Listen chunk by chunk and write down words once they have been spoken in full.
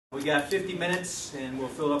We got 50 minutes and we'll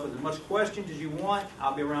fill it up with as much questions as you want.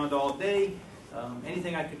 I'll be around all day.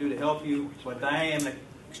 Anything I can do to help you. But I am an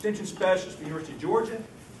extension specialist for the University of Georgia,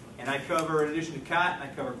 and I cover, in addition to cotton,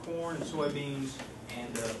 I cover corn and soybeans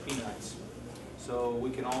and peanuts. So we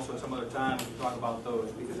can also, some other time, we can talk about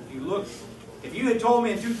those. Because if you look, if you had told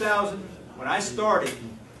me in 2000, when I started,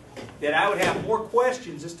 that I would have more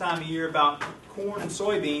questions this time of year about corn and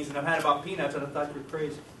soybeans than I've had about peanuts, I'd have thought you were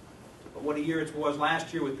crazy. But what a year it was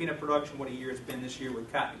last year with peanut production, what a year it's been this year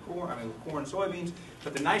with cotton and corn, with corn and soybeans.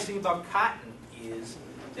 But the nice thing about cotton is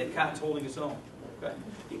that cotton's holding its own. Okay?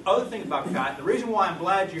 The other thing about cotton, the reason why I'm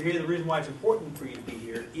glad you're here, the reason why it's important for you to be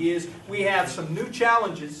here, is we have some new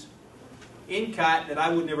challenges in cotton that I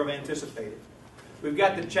would never have anticipated. We've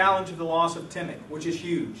got the challenge of the loss of timic, which is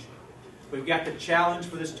huge. We've got the challenge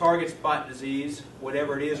for this target spot disease,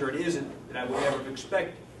 whatever it is or it isn't, that I would never have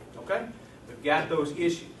expected. Okay? We've got those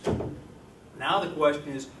issues. Now the question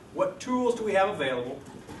is, what tools do we have available,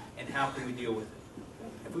 and how can we deal with it?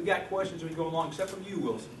 If we've got questions as we go along, except from you,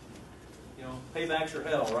 Wilson, you know, paybacks are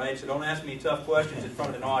hell, right? So don't ask me tough questions in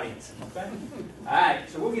front of an audience. Okay? All right,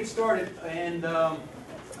 so we'll get started, and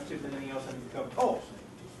let's see if there's anything else I need to cover. Oh,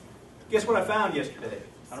 guess what I found yesterday?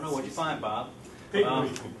 I don't know, what did you find, Bob?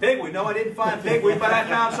 Pigweed. Pigweed. No, I didn't find pigweed, but I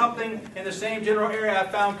found something in the same general area. I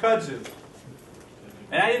found kudzu.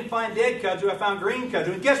 And I didn't find dead kudzu, I found green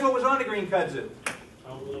kudzu. And guess what was on the green kudzu?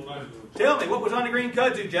 Tell me, what was on the green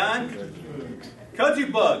kudzu, John?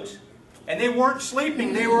 Kudzu bugs. And they weren't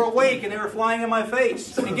sleeping, they were awake, and they were flying in my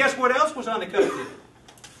face. And guess what else was on the kudzu?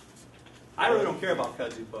 I really don't care about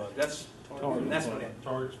kudzu bugs. That's what it is.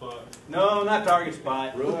 Target spot. No, not target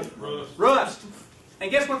spot. Rust.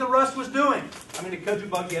 And guess what the rust was doing? I mean, the kudzu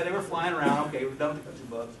bugs, yeah, they were flying around. Okay, we're done with the kudzu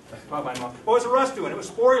bugs. What was the rust doing? It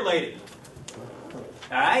was sporulating.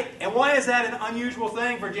 All right? And why is that an unusual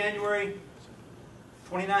thing for January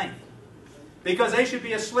 29th? Because they should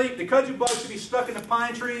be asleep. The kudzu bugs should be stuck in the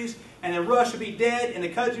pine trees, and the rust should be dead, and the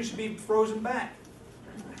kudzu should be frozen back.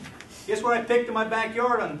 Guess what I picked in my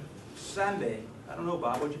backyard on Sunday? I don't know,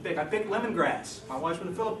 Bob. What'd you pick? I picked lemongrass. My wife's from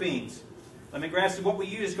the Philippines. Lemongrass is what we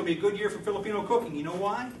use. It's going to be a good year for Filipino cooking. You know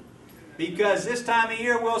why? Because this time of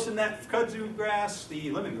year, Wilson, that kudzu grass,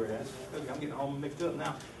 the lemongrass, I'm getting all mixed up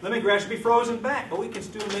now. Lemongrass should be frozen back, but we can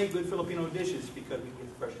still make good Filipino dishes because we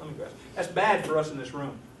get fresh lemongrass. That's bad for us in this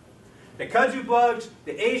room. The kudzu bugs,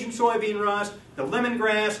 the Asian soybean rust, the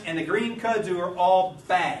lemongrass, and the green kudzu are all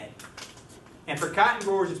bad. And for cotton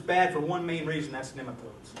growers, it's bad for one main reason, that's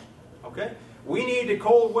nematodes. Okay? We need the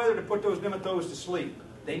cold weather to put those nematodes to sleep.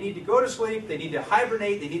 They need to go to sleep, they need to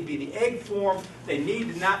hibernate, they need to be in the egg form, they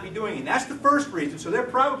need to not be doing it. And that's the first reason, so they're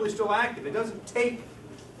probably still active. It doesn't take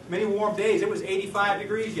many warm days. It was 85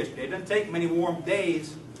 degrees yesterday. It doesn't take many warm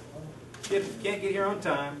days. If you can't get here on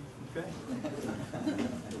time, okay?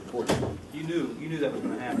 You knew that was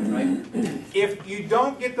going to happen, right? If you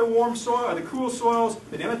don't get the warm soil or the cool soils,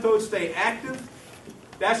 the nematodes stay active.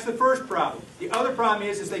 That's the first problem. The other problem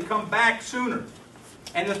is they come back sooner.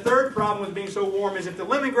 And the third problem with being so warm is if the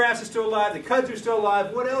lemongrass is still alive, the kudzu is still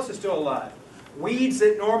alive, what else is still alive? Weeds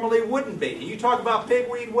that normally wouldn't be. And you talk about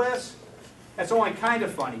pigweed, Wes? That's only kind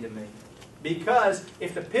of funny to me. Because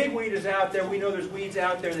if the pigweed is out there, we know there's weeds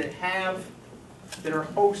out there that are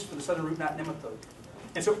hosts for the southern root knot nematode.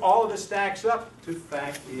 And so all of this stacks up to the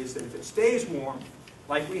fact is that if it stays warm,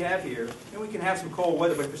 like we have here, and we can have some cold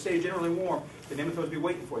weather, but if it stays generally warm, the nematodes will be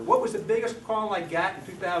waiting for you. What was the biggest call I got in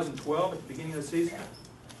 2012 at the beginning of the season?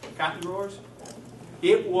 Cotton growers?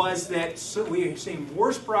 It was that we were seeing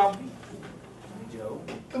worse problems. Joe.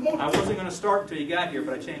 I wasn't going to start until you got here,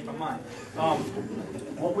 but I changed my mind.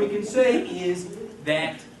 What we can say is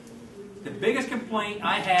that the biggest complaint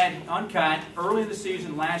I had on cotton early in the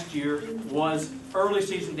season last year was early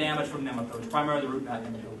season damage from nematodes, primarily the root knot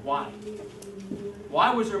nematode. Why?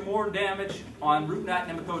 Why was there more damage on root knot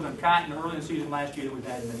nematodes on cotton early in the season last year than we've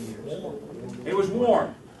had in many years? It was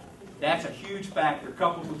warm. That's a huge factor,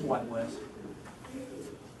 coupled with what, Wes?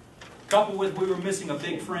 Coupled with we were missing a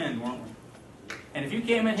big friend, weren't we? And if you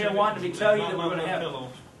came in here wanting me to tell you that we're going to have...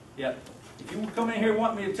 Yep. If you come in here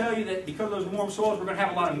wanting me to tell you that because of those warm soils we're going to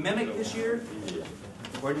have a lot of mimic this year,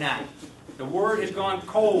 we're not. The word has gone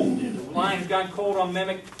cold. The line has gone cold on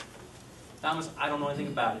mimic. Thomas, I don't know anything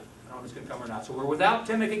about it. I don't know if it's going to come or not. So we're without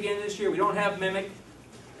timic again this year. We don't have mimic.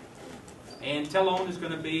 And telone is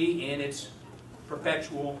going to be in its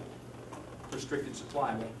perpetual restricted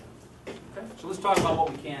supply. Okay? So let's talk about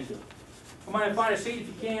what we can do. Come on and find a seat if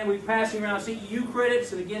you can. We're passing around CEU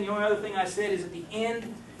credits. And again, the only other thing I said is at the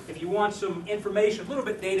end, if you want some information, a little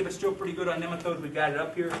bit dated, but still pretty good on nematodes, we've got it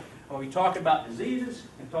up here. We'll be talking about diseases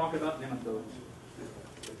and talking about nematodes.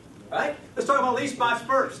 Right? Let's talk about leaf spots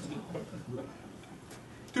first.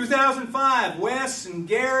 2005, Wes and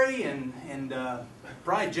Gary and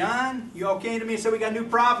probably John, you all came to me and said, we got a new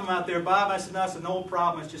problem out there, Bob. I said, no, it's an old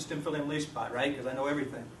problem. It's just Tifton leaf spot, right? Because I know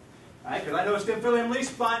everything. Right? Because I know Tifton leaf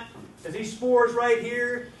spot. There's these spores right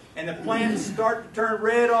here, and the plants start to turn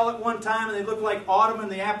red all at one time, and they look like autumn in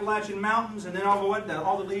the Appalachian Mountains, and then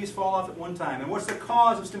all the leaves fall off at one time. And what's the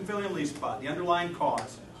cause of Tifton leaf spot? The underlying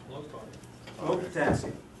cause? Low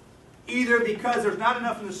potassium. Either because there's not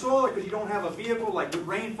enough in the soil, or because you don't have a vehicle like with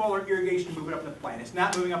rainfall or irrigation moving up in the plant. It's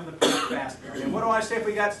not moving up in the plant fast enough. And what do I say if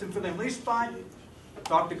we got Tifton leaf spot?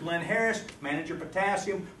 Talk to Glenn Harris, manage your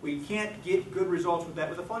potassium. We can't get good results with that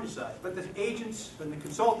with a fungicide. But the agents and the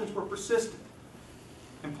consultants were persistent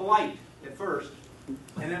and polite at first.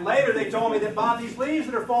 And then later they told me that, Bob, these leaves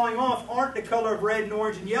that are falling off aren't the color of red and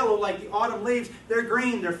orange and yellow like the autumn leaves. They're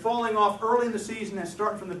green. They're falling off early in the season and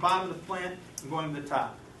starting from the bottom of the plant and going to the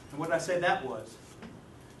top. And what did I say that was?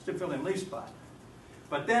 Tifton leaf spot.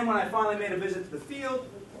 But then when I finally made a visit to the field,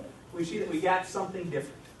 we see that we got something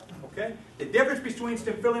different. Okay? The difference between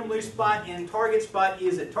Tifton leaf spot and target spot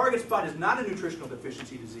is that target spot is not a nutritional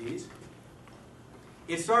deficiency disease.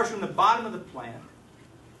 It starts from the bottom of the plant,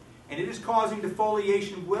 and it is causing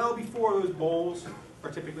defoliation well before those bolls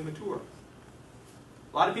are typically mature.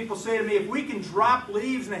 A lot of people say to me, if we can drop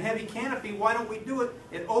leaves in a heavy canopy, why don't we do it?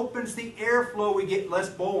 It opens the airflow, we get less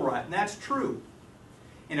boll rot, and that's true.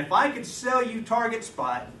 And if I could sell you target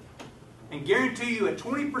spot and guarantee you a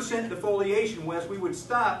 20% defoliation, Wes, we would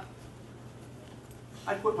stop,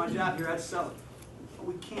 I'd quit my job here, I'd sell it. But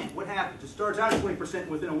we can't. What happens? It starts out at 20%,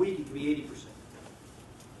 and within a week it can be 80%.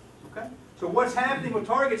 Okay? So what's happening with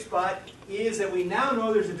target spot is that we now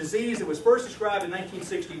know there's a disease that was first described in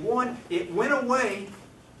 1961. It went away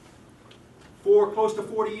for close to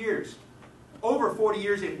 40 years. Over 40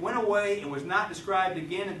 years it went away and was not described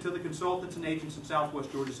again until the consultants and agents in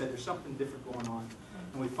Southwest Georgia said there's something different going on.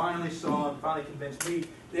 And we finally saw and finally convinced me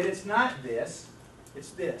that it's not this,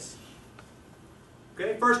 it's this.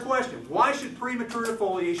 Okay, first question, why should premature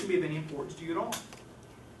defoliation be of any importance to you at all?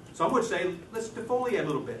 Some would say, let's defoliate a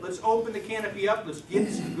little bit. Let's open the canopy up. Let's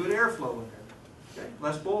get some good airflow in there. Okay?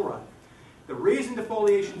 Less boll rot. The reason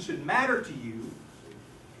defoliation should matter to you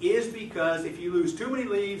is because if you lose too many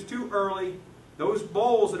leaves too early, those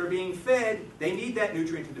bolls that are being fed, they need that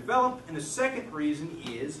nutrient to develop. And the second reason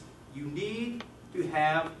is you need to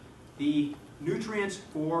have the nutrients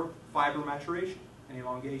for fiber maturation and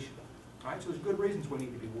elongation. All right? So there's good reasons we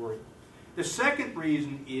need to be worried. The second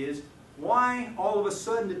reason is, why all of a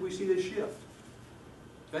sudden did we see this shift?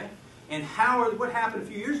 Okay? And what happened a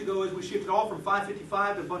few years ago is we shifted all from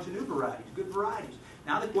 555 to a bunch of new varieties, good varieties.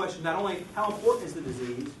 Now the question is not only how important is the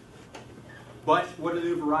disease, but what are the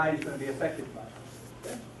new varieties going to be affected by?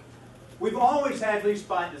 Okay? We've always had leaf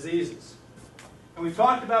spot diseases. And we've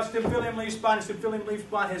talked about Tifton leaf spot, and Tifton leaf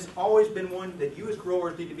spot has always been one that you as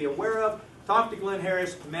growers need to be aware of. Talk to Glenn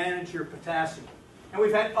Harris, manage your potassium. And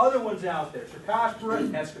we've had other ones out there, Cercospora,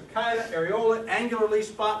 Escocida, Areola, angular leaf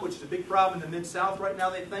spot, which is a big problem in the Mid-South right now,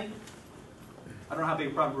 they think. I don't know how big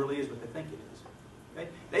a problem it really is, but they think it is. Okay?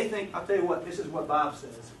 They think, I'll tell you what, this is what Bob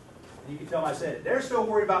says. And you can tell him I said it. They're so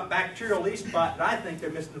worried about bacterial leaf spot that I think they're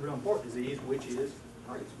missing the real important disease, which is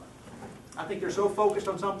target spot. I think they're so focused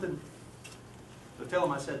on something, so tell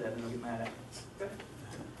them I said that and they'll get mad at me. Okay?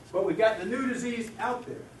 But we've got the new disease out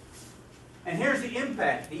there. And here's the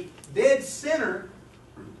impact. The dead center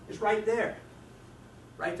is right there.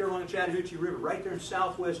 Right there along the Chattahoochee River. Right there in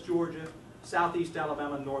southwest Georgia, southeast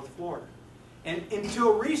Alabama, and north Florida. And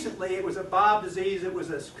until recently, it was a Bob disease. It was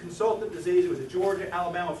a consultant disease. It was a Georgia,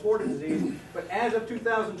 Alabama, Florida disease. But as of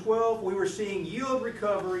 2012, we were seeing yield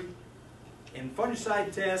recovery in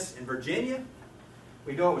fungicide tests in Virginia.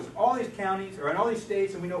 We know it was in all these counties, or in all these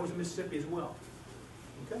states, and we know it was in Mississippi as well.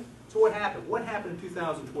 Okay? So what happened? What happened in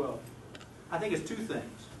 2012? I think it's two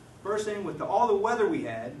things. First thing, with all the weather we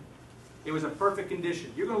had, it was a perfect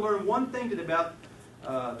condition. You're going to learn one thing about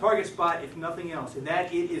target spot, if nothing else, and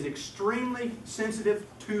that it is extremely sensitive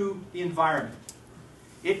to the environment.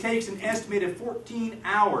 It takes an estimated 14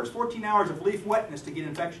 hours of leaf wetness to get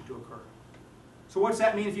infection to occur. So what's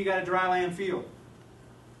that mean if you got a dry land field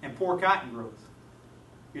and poor cotton growth?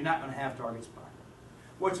 You're not going to have target spot.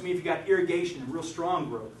 What's it mean if you got irrigation and real strong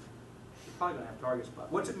growth? You're probably going to have target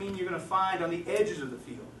spot. What's it mean you're going to find on the edges of the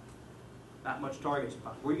field? Not much target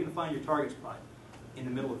spot. Where are you going to find your target spot? In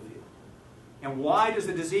the middle of the field. And why does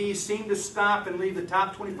the disease seem to stop and leave the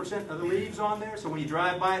top 20% of the leaves on there? So when you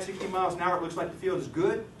drive by at 60 miles an hour, it looks like the field is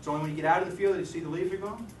good. It's only when you get out of the field that you see the leaves are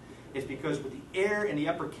gone. It's because with the air in the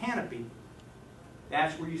upper canopy,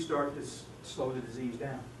 that's where you start to slow the disease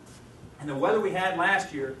down. And the weather we had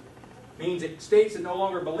last year Means that states that no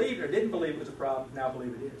longer believed or didn't believe it was a problem now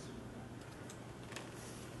believe it is.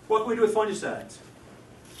 What can we do with fungicides?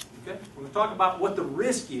 Okay? We're going to talk about what the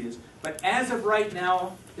risk is, but as of right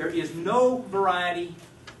now, there is no variety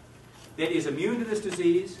that is immune to this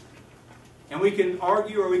disease, and we can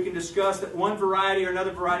argue or we can discuss that one variety or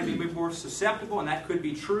another variety may be more susceptible, and that could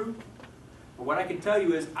be true. But what I can tell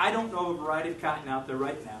you is I don't know of a variety of cotton out there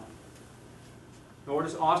right now, nor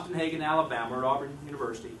does Austin Hagen, Alabama, or Auburn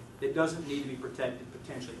University, that doesn't need to be protected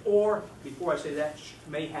potentially. Or, before I say that,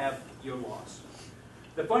 may have yield loss.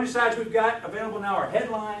 The fungicides we've got available now are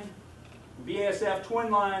Headline, BASF,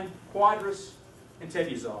 Twinline, Quadris, and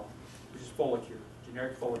Tebuzol, which is Folicure,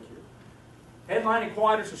 generic Folicure. Headline and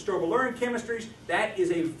Quadris are strobilurin chemistries. That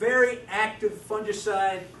is a very active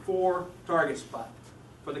fungicide for target spot,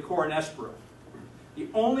 for the Corynespora. The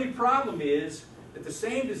only problem is that the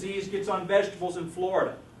same disease gets on vegetables in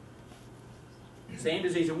Florida. Same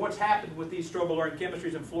disease. And what's happened with these strobilurin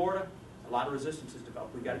chemistries in Florida? A lot of resistance is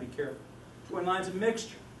developed. We've got to be careful. Twinline's a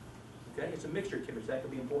mixture. Okay? It's a mixture of chemistry. That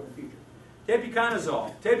could be important in the future.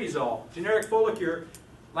 Tebuconazole, Tebuzol, generic Folicure.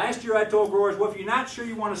 Last year I told growers, well, if you're not sure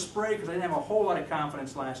you want to spray, because I didn't have a whole lot of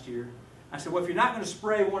confidence last year, I said, well, if you're not going to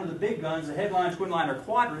spray one of the big guns, the Headline, Twinline, or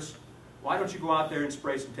Quadris, why don't you go out there and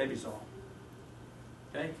spray some Tebuzol?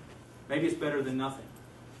 Okay? Maybe it's better than nothing.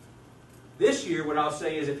 This year, what I'll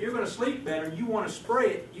say is, if you're going to sleep better and you want to spray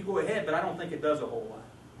it, you go ahead, but I don't think it does a whole lot.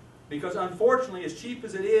 Because unfortunately, as cheap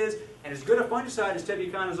as it is, and as good a fungicide as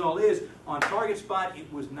tebuconazole is, on target spot,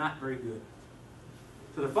 it was not very good.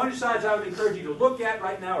 So the fungicides I would encourage you to look at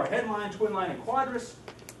right now are Headline, Twinline, and Quadris.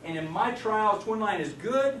 And in my trials, Twinline is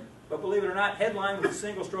good, but believe it or not, Headline with a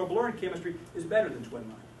single strobilurin chemistry is better than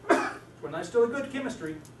Twinline. Twinline is still a good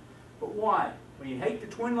chemistry, but why? When you take the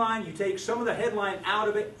Twinline, you take some of the Headline out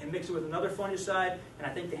of it and mix it with another fungicide, and I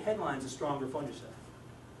think the Headline is a stronger fungicide.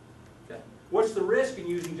 Okay. What's the risk in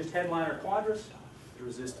using just Headline or Quadris? The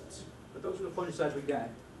resistance. But those are the fungicides we got.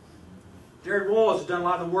 Jared Wallace has done a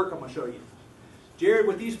lot of the work I'm going to show you. Jared,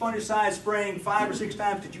 with these fungicides spraying 5 or 6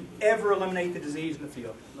 times, did you ever eliminate the disease in the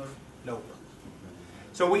field? No.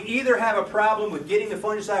 So we either have a problem with getting the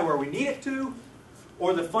fungicide where we need it to,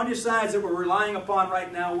 or the fungicides that we're relying upon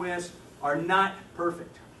right now, Wes, are not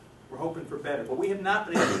perfect. We're hoping for better. But we have not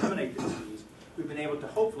been able to eliminate the disease. We've been able to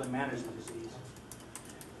hopefully manage the disease.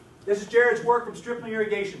 This is Jared's work from Stripling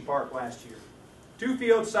Irrigation Park last year. 2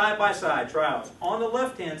 fields side-by-side trials. On the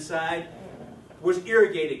left-hand side was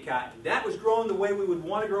irrigated cotton. That was grown the way we would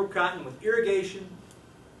want to grow cotton, with irrigation.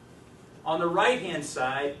 On the right-hand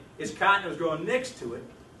side is cotton that was grown next to it.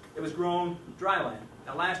 It was grown dry land.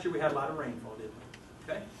 Now last year we had a lot of rainfall, didn't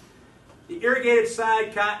we? Okay? The irrigated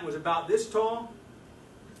side cotton was about this tall.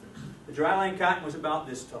 The dry land cotton was about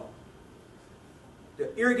this tall.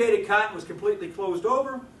 The irrigated cotton was completely closed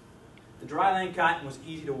over. The dry land cotton was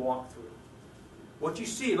easy to walk through. What you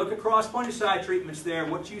see, look across fungicide treatments there,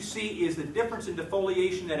 what you see is the difference in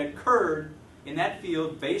defoliation that occurred in that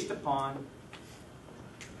field based upon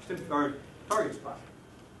target spot.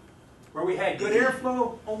 Where we had good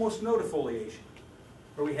airflow, almost no defoliation.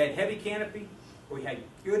 Where we had heavy canopy, where we had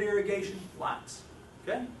good irrigation, lots.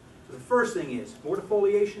 Okay? So the first thing is, more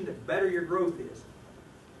defoliation, the better your growth is.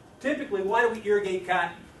 Typically, why do we irrigate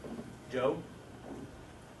cotton, Joe?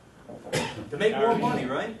 To make more money,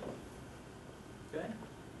 right? Okay?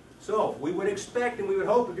 So, we would expect and we would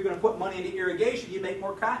hope if you're going to put money into irrigation, you'd make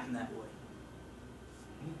more cotton that way.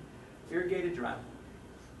 Irrigated dry.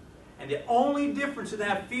 And the only difference in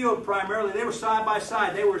that field, primarily, they were side by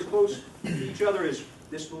side. They were as close to each other as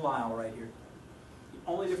this little aisle right here.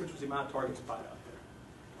 The only difference was the amount of target spot out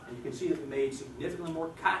there. And you can see that we made significantly more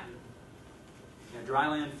cotton in a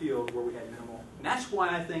dryland field where we had minimal. And that's why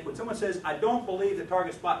I think when someone says, I don't believe the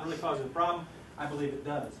target spot really causes a problem, I believe it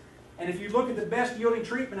does. And if you look at the best yielding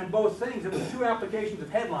treatment in both things, it was 2 applications of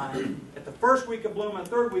Headline at the first week of bloom and the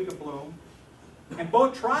 3rd week of bloom. And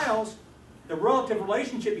both trials, the relative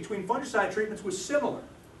relationship between fungicide treatments was similar.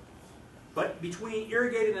 But between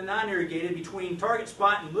irrigated and non-irrigated, between target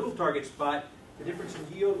spot and little target spot, the difference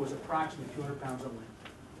in yield was approximately 200 pounds of lint.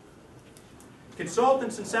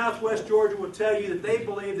 Consultants in southwest Georgia will tell you that they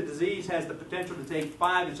believe the disease has the potential to take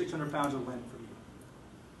 500 to 600 pounds of lint from you.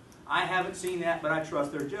 I haven't seen that, but I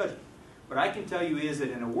trust their judgment. What I can tell you is that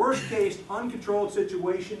in a worst case, uncontrolled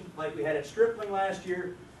situation, like we had at Stripling last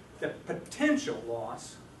year, the potential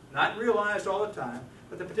loss, not realized all the time,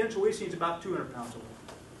 but the potential we've seen is about 200 pounds of lint.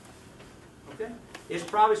 Okay? It's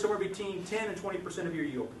probably somewhere between 10 and 20% of your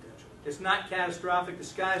yield potential. It's not catastrophic. The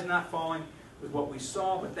sky's not falling with what we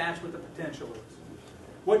saw, but that's what the potential is.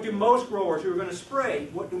 What do most growers who are going to spray,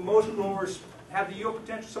 what do most growers have the yield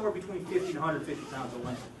potential? Somewhere between 50 and 150 pounds of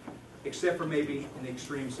lint. except for maybe in the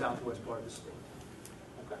extreme southwest part of the state.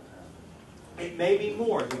 Okay. It may be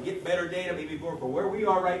more. If we get better data, maybe more. But where we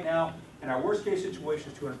are right now, in our worst case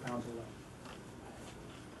situation, is 200 pounds or less.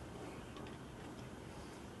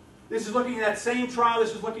 This is looking at that same trial.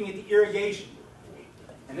 This is looking at the irrigation.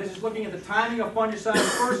 And this is looking at the timing of fungicide.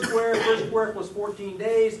 First square plus 14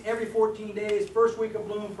 days. Every 14 days, first week of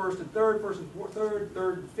bloom, first and third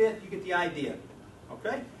and fifth. You get the idea.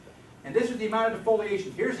 Okay? And this is the amount of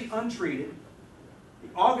defoliation. Here's the untreated. The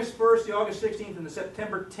August 1st, the August 16th, and the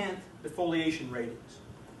September 10th defoliation ratings.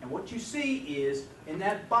 And what you see is, in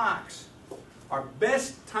that box, our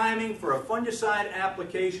best timing for a fungicide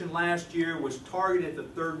application last year was targeted at the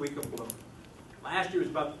third week of bloom. Last year was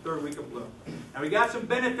about the third week of bloom. And we got some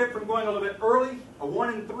benefit from going a little bit early, a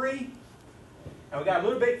 1 and 3. And we got a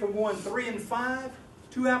little bit from going 3 and 5,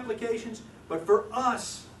 2 applications. But for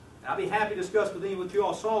us, I'll be happy to discuss with you what you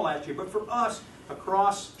all saw last year, but for us,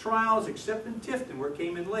 across trials, except in Tifton, where it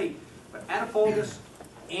came in late, but Attapulgos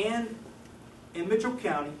and in Mitchell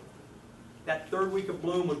County, that third week of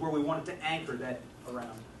bloom was where we wanted to anchor that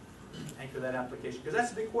around, anchor that application. Because that's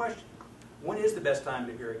the big question. When is the best time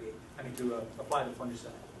to irrigate? I mean, to apply the fungicide.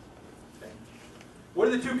 Okay. What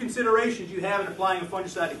are the 2 considerations you have in applying a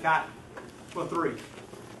fungicide to cotton? Well, 3.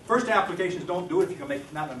 First, applications don't do it if you're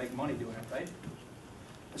not going to make money doing it, right?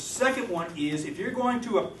 The second one is if you're going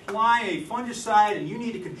to apply a fungicide and you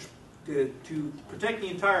need to protect the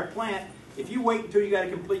entire plant, if you wait until you got a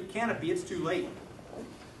complete canopy, it's too late.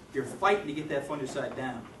 You're fighting to get that fungicide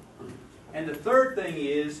down. And the third thing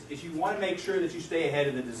is you want to make sure that you stay ahead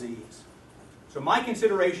of the disease. So my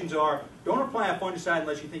considerations are, don't apply a fungicide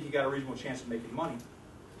unless you think you got a reasonable chance of making money.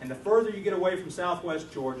 And the further you get away from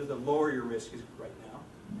southwest Georgia, the lower your risk is right now.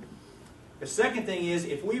 The second thing is,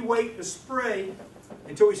 if we wait to spray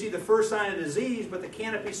until we see the first sign of disease, but the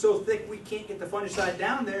canopy's so thick we can't get the fungicide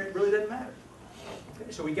down there, it really doesn't matter.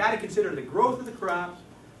 Okay, so we got to consider the growth of the crop,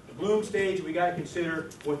 the bloom stage, and we got to consider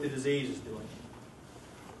what the disease is doing.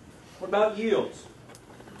 What about yields?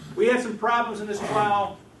 We had some problems in this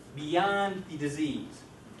trial beyond the disease.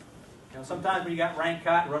 You know, sometimes when you got rank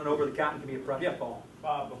cotton, running over the cotton can be a problem. Yeah, Paul?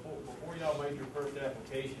 Bob, before y'all made your first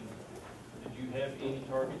application, did you have any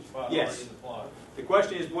target spot Yes. already in the plot? The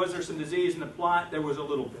question is, was there some disease in the plot? There was a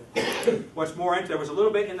little bit. What's more, there was a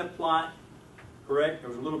little bit in the plot, correct? There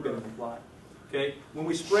was a little bit in the plot. Okay? When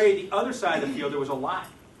we sprayed the other side of the field, there was a lot.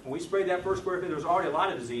 When we sprayed that first square field, there was already a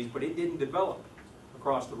lot of disease, but it didn't develop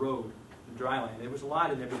across the road in dry land. There was a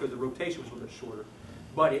lot in there because the rotation was a little bit shorter,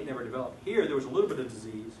 but it never developed. Here, there was a little bit of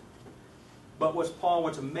disease. But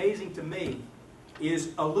what's amazing to me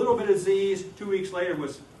is a little bit of disease 2 weeks later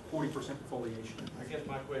was 40% defoliation. I guess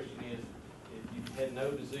my question is, if you had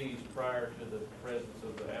no disease prior to the presence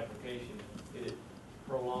of the application, did it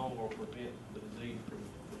prolong or prevent the disease from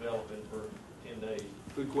developing for 10 days?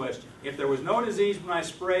 Good question. If there was no disease when I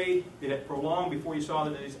sprayed, did it prolong before you saw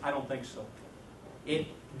the disease? I don't think so. It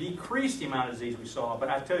decreased the amount of disease we saw, but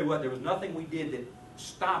I tell you what, there was nothing we did that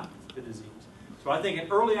stopped the disease. So I think an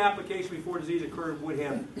early application before disease occurred would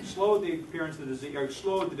have slowed the appearance of the disease, or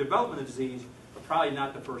slowed the development of disease, but probably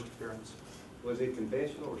not the first appearance. Was it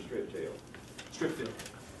conventional or strip till? Strip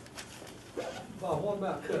till. Bob, what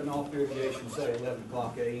about cutting off irrigation, say 11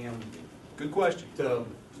 o'clock a.m. Good question. to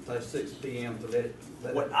say 6 p.m. to let it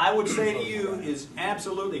What I would say to you is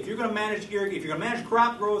absolutely, if you're going to manage irrigation, if you're going to manage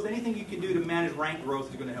crop growth, anything you can do to manage rank growth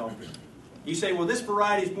is going to help you. You say, well, this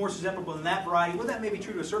variety is more susceptible than that variety. Well, that may be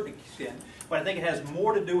true to a certain extent, but I think it has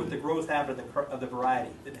more to do with the growth habit of the variety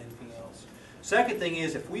than anything else. Second thing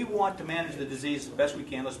is, if we want to manage the disease the best we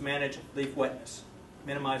can, let's manage leaf wetness,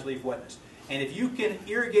 minimize leaf wetness. And if you can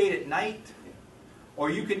irrigate at night, or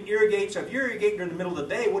you can irrigate, so if you're irrigating during the middle of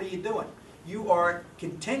the day, what are you doing? You are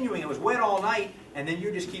continuing, it was wet all night, and then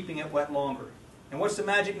you're just keeping it wet longer. And what's the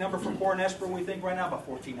magic number for corn aspirin we think right now? About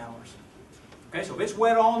 14 hours. Okay, so if it's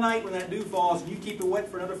wet all night when that dew falls, and you keep it wet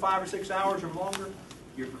for another 5 or 6 hours or longer,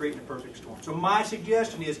 you're creating a perfect storm. So my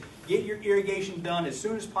suggestion is get your irrigation done as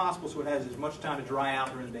soon as possible so it has as much time to dry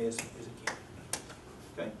out during the day as it can.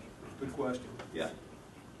 Okay, good question. Yeah.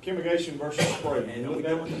 Fumigation versus spray. And are we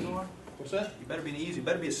done with the door? What's that? You better be easy. You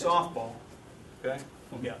better be a softball. Okay?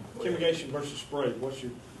 Yeah. Fumigation versus spray. What's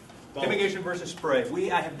your thoughts? Fumigation versus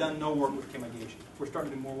spray. I have done no work with fumigation. We're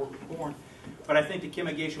starting to do more work with corn, but I think the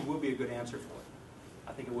fumigation will be a good answer for it.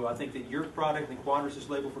 I think it will. I think that your product, the Quadris is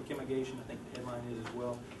labeled for fumigation. I think the headline is as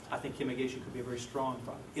well. I think fumigation could be a very strong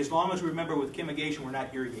product. As long as we remember with fumigation, we're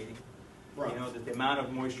not irrigating. Right. You know, that the amount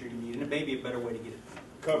of moisture you need, and it may be a better way to get it.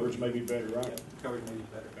 Coverage may be better, right? Yeah, coverage may be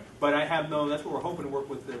better. Okay. But I have no, that's what we're hoping to work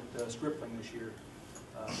with the Stripling this year,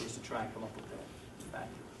 is to try and come up with that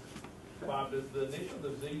factor. Bob, does the initial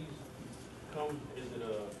disease is it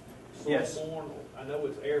a Yes. soil-borne? I know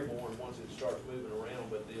it's airborne once it starts moving around,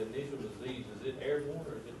 but the initial disease, is it airborne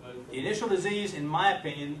or is it moved from? The initial disease, in my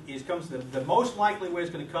opinion, the most likely way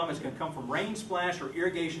it's going to come is going to come from rain splash or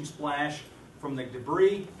irrigation splash from the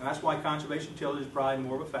debris, and that's why conservation tillage is probably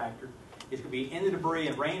more of a factor. It's going to be in the debris,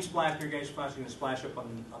 and rain splash and irrigation splash is going to splash up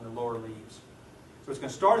on the lower leaves. So it's going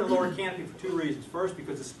to start in the lower canopy for two reasons. First,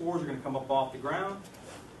 because the spores are going to come up off the ground.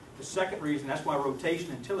 The second reason, that's why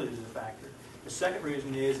rotation and tillage is a factor. The second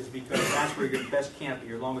reason is because that's where your best canopy,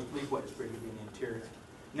 your longest leaf wet spread, is going to be in the interior.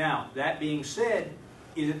 Now, that being said,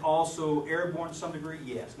 is it also airborne to some degree?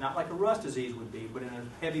 Yes. Not like a rust disease would be, but in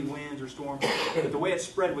a heavy winds or storms. But the way it's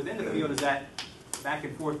spread within the field is that back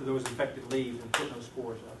and forth to those infected leaves and putting those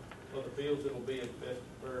spores up. Well, the fields that will be infested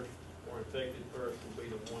first or infected first will be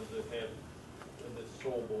the ones that have that's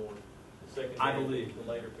soil-borne. The I believe. secondary,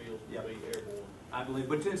 the later fields will be airborne. I believe,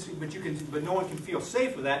 but no one can feel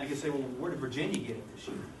safe with that because say, well, where did Virginia get it this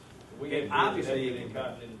year? We had Obviously, been in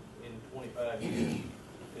cotton in 25 years, and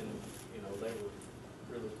they were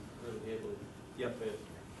really heavily infested.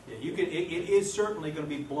 Yeah, it is certainly going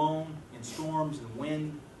to be blown in storms and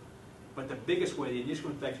wind, but the biggest way, the initial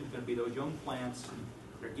infection is going to be those young plants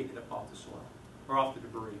that are getting it up off the soil or off the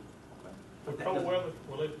debris. With cold weather,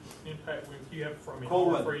 will it impact if you have from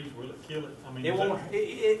cold weather freeze? Will it kill it? I mean, it won't.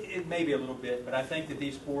 It may be a little bit, but I think that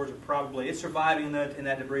these spores are probably it's surviving in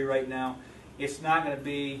that debris right now. It's not going to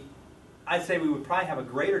be. I'd say we would probably have a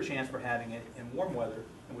greater chance for having it in warm weather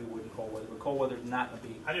than we would in cold weather. But cold weather is not going to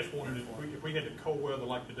be. I just wondered if we had the cold weather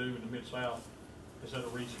like they do in the Mid-South, is that a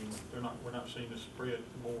reason we're not seeing this spread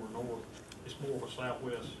more north? It's more of a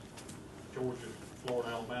Southwest, Georgia, Florida,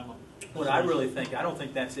 Alabama. What I really think, I don't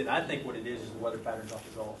think that's it. I think what it is the weather patterns off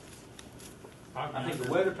the Gulf. I think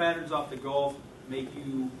the weather patterns off the Gulf make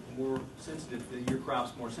you more sensitive, your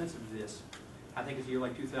crops more sensitive to this. I think it's a year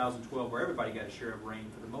like 2012 where everybody got a share of rain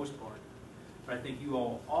for the most part. But I think you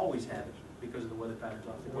all always have it because of the weather patterns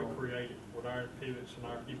off the Gulf. We create it with our pivots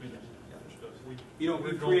and our keeping it and stuff.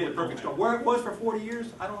 We created a perfect storm. Where it was for 40 years,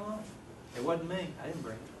 I don't know. It wasn't me. I didn't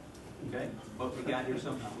bring it. Okay? But we got here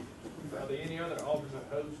somehow. Are there any other alternate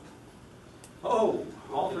hosts? Oh,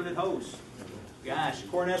 alternate hosts. Gosh,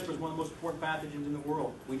 corn-esper is one of the most important pathogens in the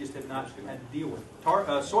world. We just have not had to deal with it.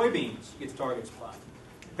 Soybeans gets target spot.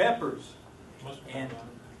 Peppers and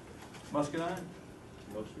muscadine.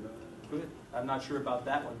 Good. I'm not sure about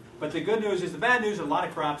that one. But the good news is, the bad news is a lot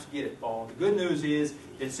of crops get it, Paul. The good news is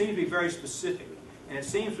it seems to be very specific. And it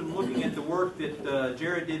seems from looking at the work that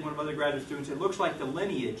Jared did, one of other graduate students, it looks like the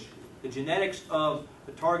lineage, the genetics of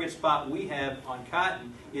the target spot we have on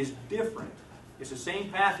cotton is different. It's the same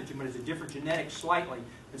pathogen, but it's a different genetic slightly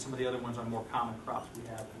than some of the other ones on more common crops we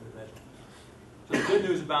have in the vegetables. So the good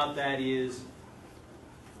news about that is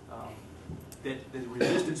that the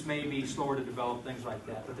resistance may be slower to develop, things like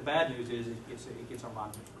that. But the bad news is it gets on a lot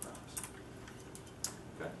of different crops.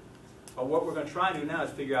 Okay? But what we're going to try and do now is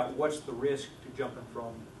figure out what's the risk to jumping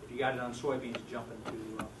from, if you got it on soybeans, jumping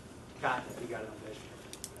to cotton if you got it on vegetables.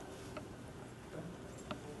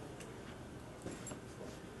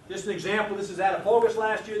 Just an example, this is out of August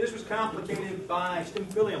last year. This was complicated by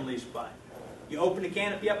Stymphalium leaf spot. You open the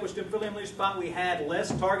canopy up with Stymphalium leaf spot, we had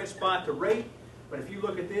less target spot to rate. But if you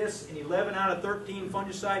look at this, in 11 out of 13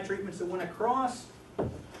 fungicide treatments that went across,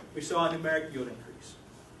 we saw a numeric yield increase.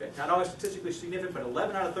 Okay? Not always statistically significant, but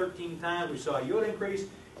 11 out of 13 times we saw a yield increase.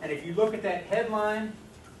 And if you look at that headline,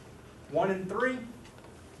 1 and 3,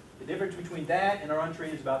 the difference between that and our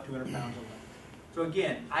untreated is about 200 pounds of land. So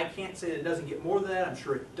again, I can't say that it doesn't get more than that. I'm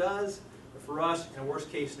sure it does. But for us, in a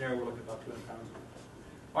worst case scenario, we're looking at about 200 pounds of land.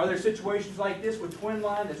 Are there situations like this with twin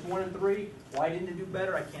line that's 1 and 3? Why didn't it do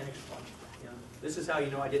better? I can't explain. This is how you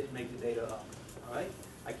know I didn't make the data up. All right?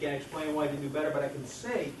 I can't explain why I didn't do better, but I can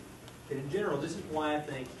say that in general, this is why I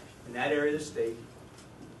think in that area of the state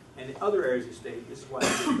and in other areas of the state, this is why I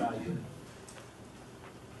did value it.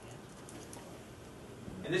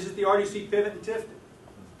 And this is the RDC pivot in Tifton,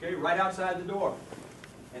 okay, right outside the door.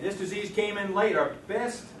 And this disease came in late. Our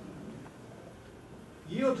best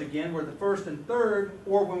yields again were the first and third,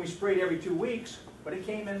 or when we sprayed every 2 weeks, but it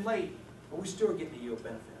came in late. But we still are getting the yield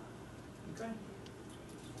benefit. Okay?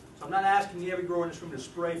 So I'm not asking every grower in this room to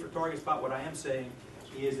spray for target spot. What I am saying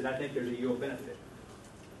is that I think there's a yield benefit.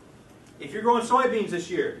 If you're growing soybeans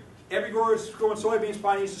this year, every grower that's growing soybeans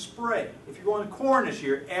probably needs to spray. If you're growing corn this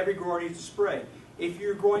year, every grower needs to spray. If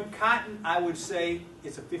you're growing cotton, I would say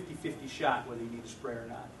it's a 50-50 shot whether you need to spray or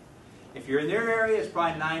not. If you're in their area, it's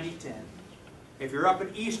probably 90-10. If you're up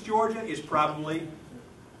in East Georgia, it's probably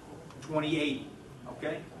 20-80.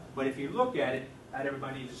 Okay? But if you look at it, not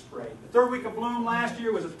everybody needs to spray. The third week of bloom last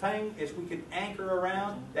year was a thing as we could anchor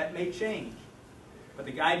around. That may change.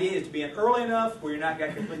 But the idea is to be in early enough where you're not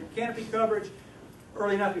got complete canopy coverage,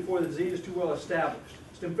 early enough before the disease is too well established.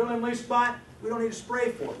 Stimphyllium leaf spot, we don't need to spray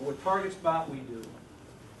for it, but with target spot, we do.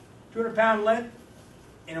 200-pound length.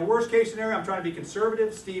 In a worst case scenario, I'm trying to be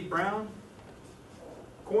conservative. Steve Brown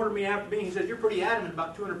cornered me after being, he said, "You're pretty adamant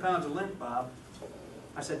about 200 pounds of length, Bob."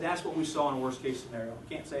 I said, that's what we saw in a worst case scenario.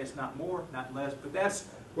 I can't say it's not more, not less, but that's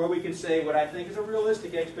where we can say what I think is a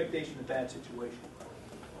realistic expectation in that situation.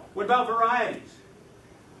 What about varieties?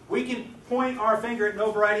 We can point our finger at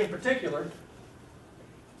no variety in particular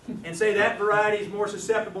and say that variety is more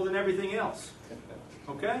susceptible than everything else.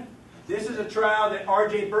 Okay? This is a trial that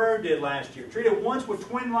R.J. Byrne did last year. Treated once with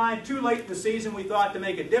twin line, too late in the season, we thought, to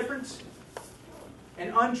make a difference,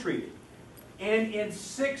 and untreated. And in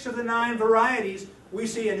 6 of the 9 varieties, we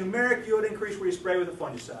see a numeric yield increase where you spray with a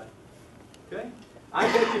fungicide. Okay?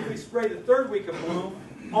 I bet you if we spray the 3rd week of bloom,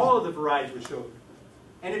 all of the varieties would show it.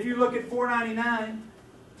 And if you look at 499,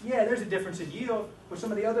 yeah, there's a difference in yield, but some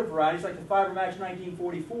of the other varieties, like the Fibermax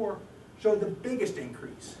 1944, showed the biggest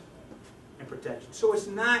increase in protection. So it's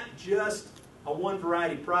not just a one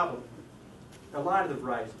variety problem. A lot of the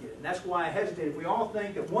varieties get it. And that's why I hesitate. If we all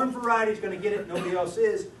think that one variety is going to get it, nobody else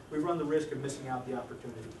is, we run the risk of missing out the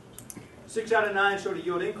opportunity. 6 out of 9 showed a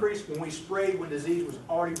yield increase when we sprayed when disease was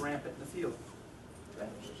already rampant in the field. Okay.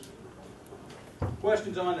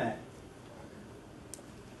 Questions on that?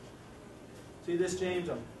 See this, James?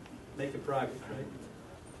 I'm making progress,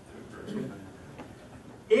 right?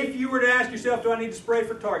 If you were to ask yourself, do I need to spray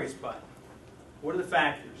for target spot? What are the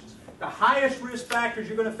factors? The highest risk factors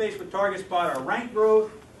you're going to face with target spot are rank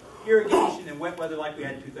growth, irrigation, and wet weather like we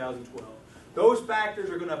had in 2012. Those factors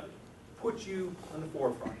are going to put you on the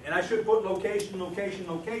forefront. And I should put location, location,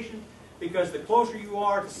 location, because the closer you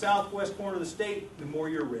are to the southwest corner of the state, the more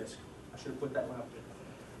your risk. I should have put that one up there.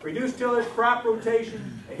 Reduced tillage, crop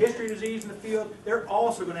rotation, a history of disease in the field, they're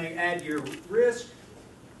also going to add to your risk.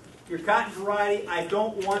 Your cotton variety, I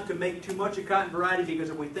don't want to make too much of cotton variety because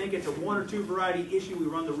if we think it's a 1 or 2 variety issue, we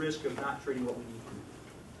run the risk of not treating what we need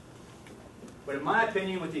to. But in my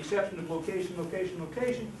opinion, with the exception of location, location,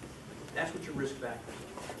 location, that's what your risk factor is.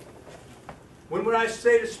 When would I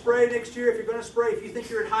say to spray next year? If you're going to spray, if you think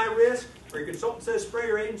you're at high risk, or your consultant says spray,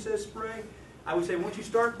 your agent says spray, I would say once you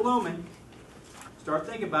start blooming, start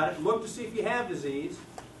thinking about it, look to see if you have disease,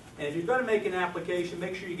 and if you're going to make an application,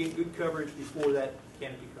 make sure you get good coverage before that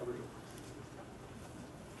canopy coverage.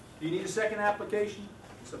 Do you need a second application?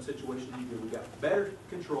 In some situations you do. We've got better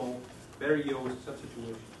control, better yield in some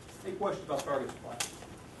situations. Any questions about target supply?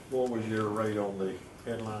 What was your rate on the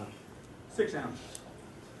headline? 6 ounces.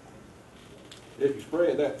 If you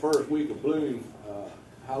spray it that first week of bloom,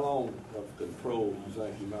 how long of control do you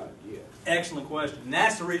think you might get? Excellent question. And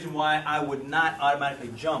that's the reason why I would not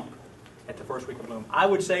automatically jump at the first week of bloom. I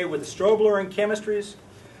would say with the Strobler and chemistries,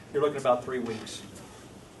 you're looking at about 3 weeks.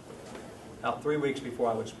 About 3 weeks before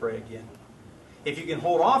I would spray again. If you can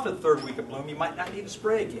hold off to the 3rd week of bloom, you might not need to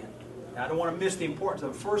spray again. Now, I don't want to miss the importance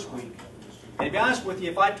of the first week. And to be honest with you,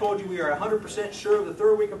 if I told you we are 100% sure of the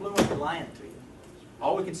 3rd week of bloom, I'd be lying to you.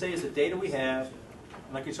 All we can say is the data we have,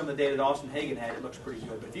 and like some of the data that Austin Hagen had, it looks pretty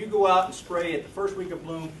good. But if you go out and spray at the 1st week of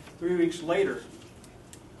bloom, 3 weeks later,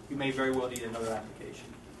 you may very well need another application.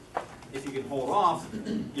 If you can hold off,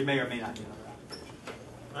 you may or may not need another application.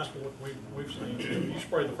 That's what we've seen. If you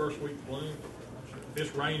spray the 1st week of bloom, if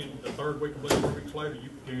it's raining the 3rd week of bloom 3 weeks later, you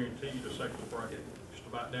can guarantee the 2nd spray. Just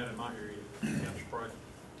about down in my area, you have to spray.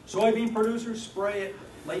 Soybean producers, spray it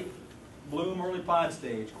late bloom, early pod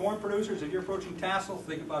stage. Corn producers, if you're approaching tassel,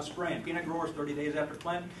 think about spraying. Peanut growers, 30 days after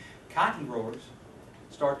planting. Cotton growers,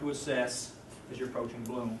 start to assess as you're approaching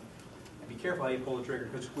bloom. And be careful how you pull the trigger,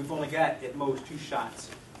 because we've only got at most 2 shots.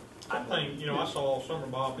 I think, I saw Summer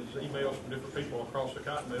Bob and emails from different people across the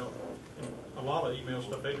cotton belt, and a lot of email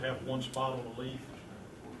stuff, they'd have one spot on the leaf,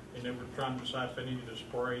 and they were trying to decide if they needed to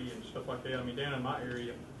spray and stuff like that. I mean, down in my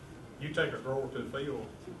area, you take a grower to the field,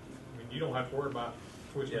 I mean, you don't have to worry about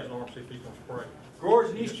twisting his arm to see if he's going to spray.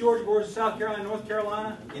 Growers in East Georgia, growers in South Carolina, North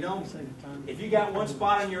Carolina, if you got 1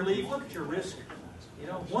 spot on your leaf, look at your risk.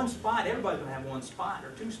 1 spot, everybody's going to have 1 spot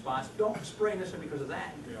or 2 spots. Don't spray necessarily because of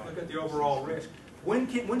that. Look at the overall risk.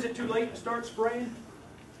 When's it too late to start spraying?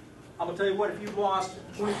 I'm going to tell you what, if you've lost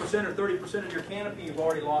 20% or 30% of your canopy, you've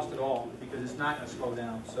already lost it all because it's not going to slow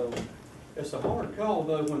down. So It's a hard call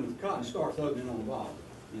though when the cotton starts opening on the bottom,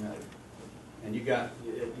 and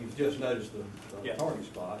you've just noticed the target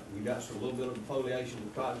spot. You got a little bit of foliation.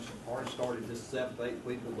 The cotton's already started this 7th, 8th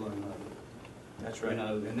week of bloom. that's right.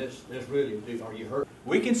 And this really, are you hurt?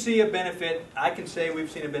 We can see a benefit. I can say we've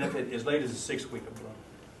seen a benefit as late as the 6th week of bloom.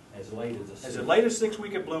 As late as As late as 6th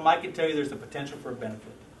week of bloom, I can tell you there's the potential for a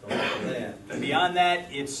benefit. So after that, And beyond that,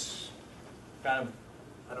 it's kind of,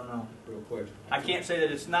 I don't know. real question. I can't say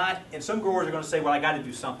that it's not, and some growers are going to say, well, I got to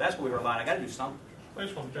do something. That's what we rely on. I got to do something.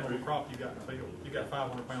 Based on the general crop you got in the field, you got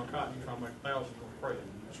 500-pound cotton, you're trying to make 1,000 on spray.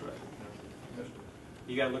 That's right.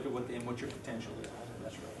 You got to look at what your potential is.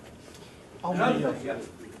 That's right. On Another the, thing,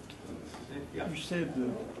 yeah. you said the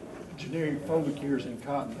generic foliaceers in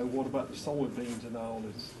cotton, though, what about the soybeans and all?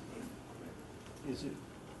 Is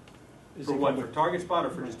it For what, gonna for target spot or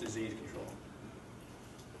for just disease control?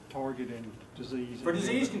 target and disease? For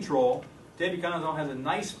disease control, tebuconazole has a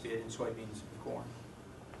nice fit in soybeans and corn.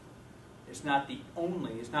 It's not the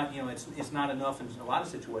only, it's not, it's not enough in a lot of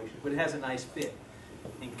situations, but it has a nice fit.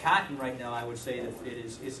 In cotton right now, I would say the fit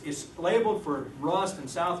is, it's labeled for rust in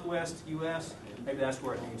southwest U.S., maybe that's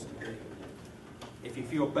where it needs to be. If you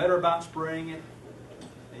feel better about spraying it,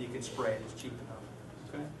 then you can spray it, it's cheap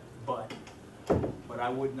enough, okay? But I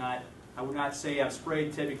would not say I've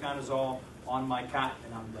sprayed tebuconazole on my cotton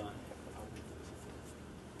and I'm done.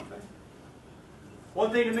 Okay.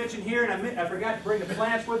 One thing to mention here, and I forgot to bring the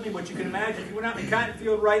plants with me, but you can imagine if you went out in the cotton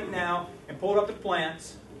field right now and pulled up the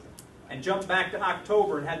plants and jumped back to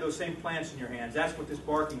October and had those same plants in your hands, that's what this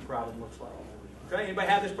barking problem looks like. Okay, anybody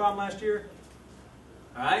have this problem last year?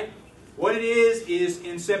 All right. What it is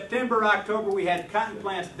in September, October, we had cotton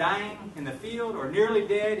plants dying in the field or nearly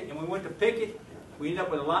dead, and we went to pick it. We ended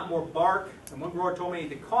up with a lot more bark, and one grower told me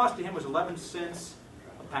the cost to him was 11 cents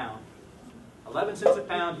a pound. 11 cents a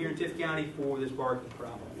pound here in Tift County for this barking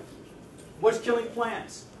problem. What's killing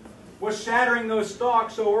plants? What's shattering those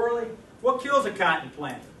stalks so early? What kills a cotton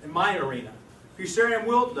plant in my arena? Fusarium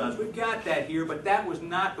wilt does. We've got that here, but that was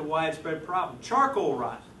not the widespread problem. Charcoal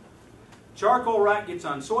rot. Charcoal rot gets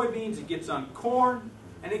on soybeans, it gets on corn,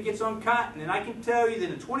 and it gets on cotton. And I can tell you that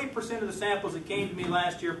in 20% of the samples that came to me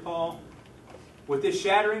last year, Paul, with this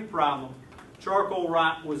shattering problem, charcoal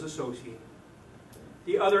rot was associated.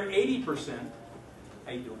 The other 80%,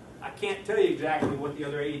 how you doing? I can't tell you exactly what the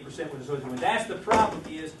other 80% was associated with. That's the problem,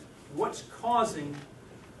 is what's causing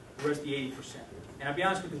the rest of the 80%. And I'll be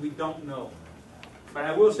honest with you, we don't know. But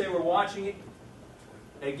I will say we're watching it.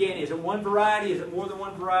 Again, is it one variety? Is it more than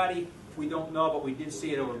one variety? We don't know, but we did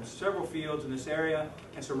see it over several fields in this area.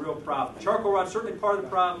 It's a real problem. Charcoal rot is certainly part of the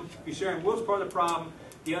problem. Fusarium wilt is part of the problem.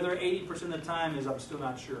 The other 80% of the time is I'm still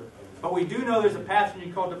not sure. But we do know there's a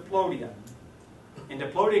pathogen called diplodia. And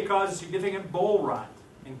diplodia causes significant boll rot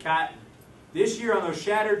in cotton. This year on those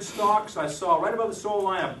shattered stalks, I saw right above the soil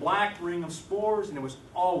line a black ring of spores, and it was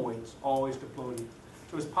always diplodia.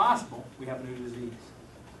 So it's possible we have a new disease.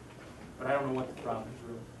 But I don't know what the problem is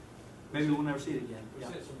really. Maybe we'll never see it again. We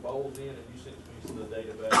Yeah. sent some bowls in, and you sent me some of the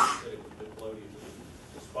data back that said it was diplodia.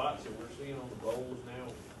 The spots that we're seeing on the bowls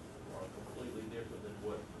now are completely different than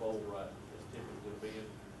what bowl rot has typically been.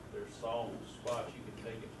 They're soft spots you can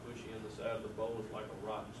take and push in the side of the bowl. It's like a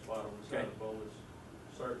rotten spot on the side of the bowl.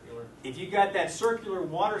 It's circular. If you got that circular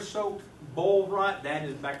water-soaked boll rot, that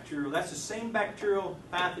is bacterial. That's the same bacterial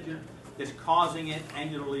pathogen that's causing it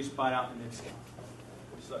annularly spot out in the mid-scale.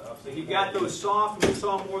 If you got those soft, and we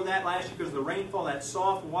saw more of that last year because of the rainfall, that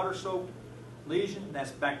soft water-soaked lesion,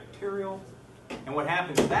 that's bacterial. And what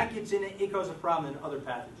happens, if that gets in it, it causes a problem, and other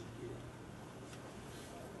pathogens get it.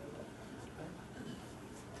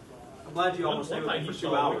 I'm glad you almost stayed with me for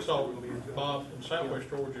 2 hours. We saw, Bob, in southwest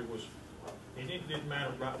Georgia was, and it didn't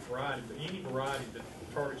matter about variety, but any variety that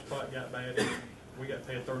target spot got bad in, we got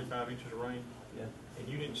paid 35 inches of rain. Yeah. And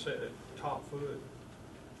you didn't set a top foot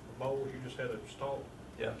of bowls, you just had a stalk.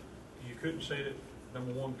 Yeah. You couldn't set it,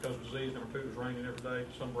 number one, because of disease, number two, it was raining every day.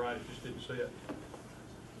 Some varieties just didn't set.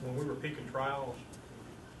 When we were picking trials,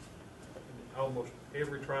 almost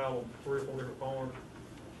every trial on 3 or 4 different farms,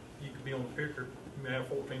 you could be on the picker, you may have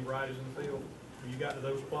 14 varieties in the field. When you got to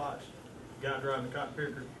those plots, the guy driving the cotton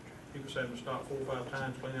picker, he was having to stop 4 or 5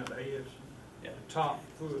 times, clean out the heads. Yeah. The top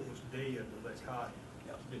foot was dead of that cotton.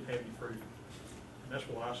 Yeah. Didn't have any fruit. And that's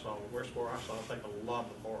what I saw. That's where I saw, I think a lot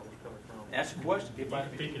of the bark was coming from. That's the question. If I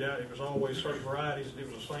could pick it out, it was always certain varieties. It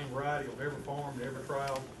was the same variety on every farm, every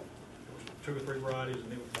trial. It was 2 or 3 varieties,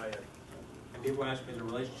 and it was bad. And people ask me the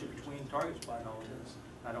relationship between target spot and all of this.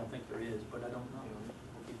 I don't think there is, but I don't know.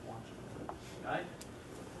 We'll keep watching. All right?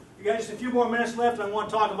 You got just a few more minutes left, and I want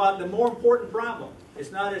to talk about the more important problem.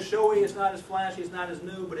 It's not as showy, it's not as flashy, it's not as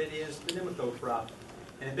new, but it is the nematode problem.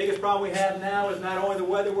 And the biggest problem we have now is not only the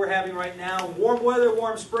weather we're having right now. Warm weather,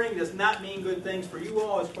 warm spring does not mean good things for you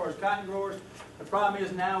all as far as cotton growers. The problem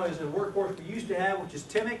is now is the workhorse we used to have, which is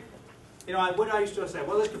Timic. You know, what I used to say,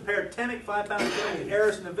 well, let's compare Timic, 5-pound Timic, with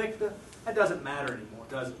Eris and Invicta. That doesn't matter anymore,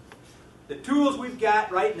 does it? The tools we've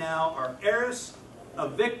got right now are Eris,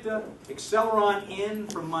 Invicta, Acceleron N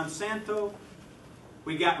from Monsanto,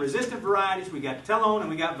 We got resistant varieties, we got Telone, and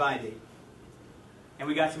we got Vidate. And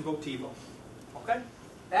we got some Votivo. Okay?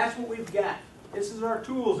 That's what we've got. This is our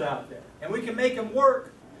tools out there. And we can make them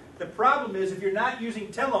work. The problem is, if you're not using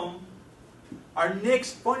Telone, our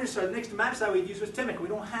next fungicide, the next nematicide we'd use was Timic. We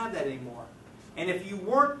don't have that anymore. And if you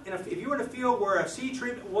weren't, if you were in a field where a seed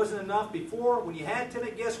treatment wasn't enough before, when you had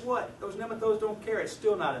Timic, guess what? Those nematodes don't care. It's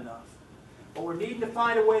still not enough. What we're needing to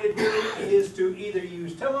find a way to do is to either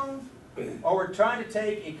use Telone, or we're trying to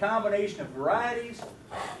take a combination of varieties,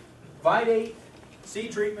 Vidate,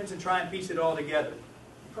 seed treatments, and try and piece it all together.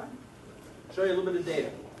 Okay? Show you a little bit of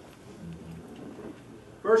data.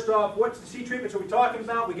 First off, what's the seed treatments are we talking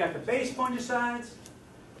about? We got the base fungicides,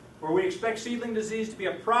 where we expect seedling disease to be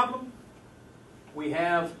a problem. We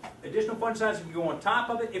have additional fungicides that can go on top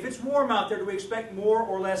of it. If it's warm out there, do we expect more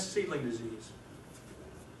or less seedling disease?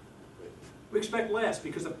 We expect less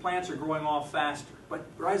because the plants are growing off faster. But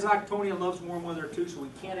Rhizoctonia loves warm weather too, so we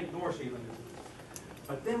can't ignore seedling disease.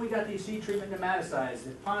 But then we got these seed treatment nematicides,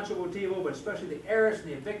 the Poncho Votivo, but especially the Eris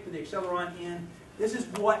and the Invicta, the Acceleron N. This is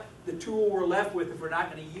what the tool we're left with if we're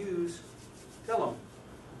not going to use Telone.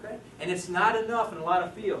 Okay? And it's not enough in a lot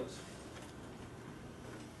of fields.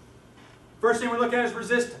 First thing we look at is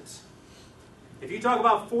resistance. If you talk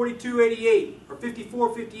about 4288 or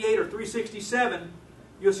 5458 or 367,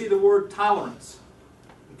 you'll see the word tolerance.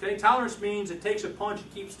 Okay? Tolerance means it takes a punch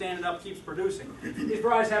and keeps standing up, keeps producing. These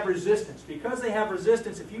varieties have resistance. Because they have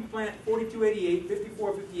resistance, if you plant 4288,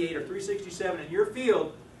 5458, or 367 in your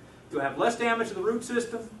field, you'll have less damage to the root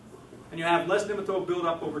system, and you'll have less nematode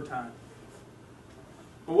buildup over time.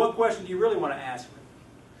 But what question do you really want to ask me?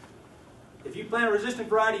 If you plant a resistant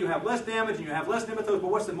variety, you have less damage and you have less nematodes, but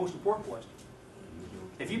what's the most important question?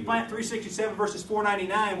 If you plant 367 versus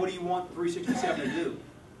 499, what do you want 367 to do?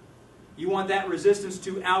 You want that resistance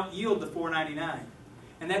to out-yield the 499.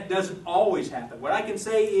 And that doesn't always happen. What I can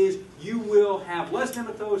say is you will have less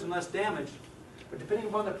nematodes and less damage, but depending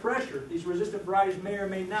upon the pressure, these resistant varieties may or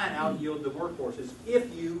may not out-yield the workhorses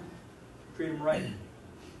if you treat them right.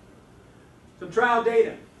 Some trial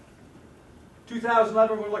data.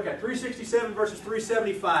 2011, we're going to look at 367 versus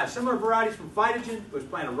 375. Similar varieties from Phytogen. It was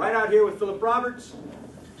planted right out here with Philip Roberts.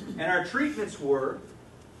 And our treatments were,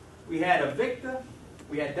 we had a Invicta,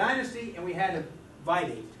 we had Dynasty, and we had a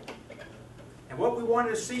Vidate. And what we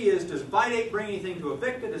wanted to see is, does Vidate bring anything to a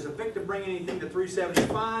Invicta? Does a Invicta bring anything to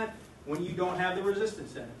 375 when you don't have the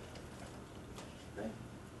resistance in it? Okay?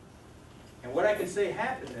 And what I can say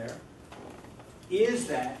happened there is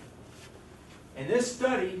that in this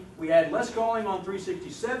study, we had less galling on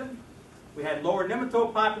 367. We had lower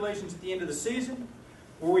nematode populations at the end of the season,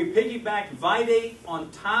 where we piggybacked Vidate on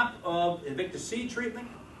top of Invicta seed treatment.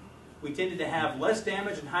 We tended to have less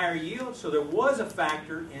damage and higher yield, so there was a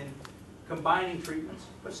factor in combining treatments,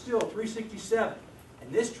 but still 367.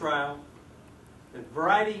 In this trial, the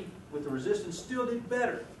variety with the resistance still did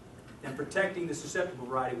better than protecting the susceptible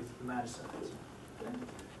variety with the nematicides. Okay?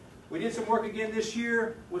 We did some work again this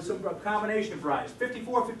year with some combination of varieties.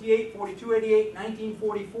 5458, 4288,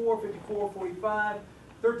 1944, 5445,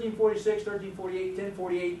 1346, 1348,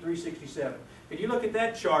 1048, 367. If you look at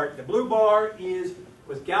that chart, the blue bar is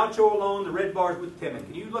with Gaucho alone, the red bar is with Timic.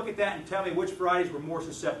 Can you look at that and tell me which varieties were more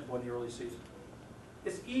susceptible in the early season?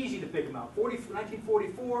 It's easy to pick them out.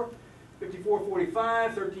 1944,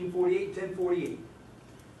 5445, 1348, 1048.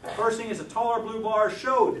 The first thing is the taller blue bar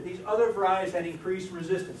showed that these other varieties had increased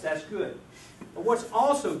resistance. That's good. But what's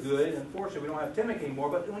also good, unfortunately we don't have Timic anymore,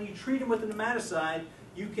 but when you treat them with a nematicide,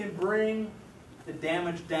 you can bring the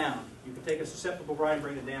damage down. You can take a susceptible variety and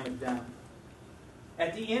bring the damage down.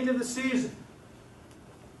 At the end of the season,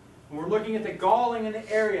 when we're looking at the galling in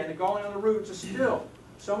the area and the galling on the roots, still,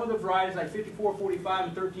 some of the varieties like 5445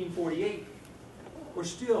 and 1348 were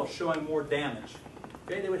still showing more damage.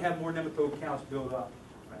 Okay? They would have more nematode counts build up.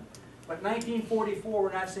 But 1944,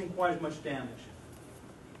 we're not seeing quite as much damage.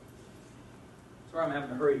 Sorry, I'm having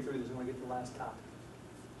to hurry through this. I want to get to the last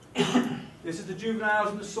topic. This is the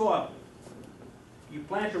juveniles in the soil. You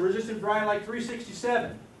plant a resistant variety like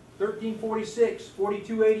 367, 1346,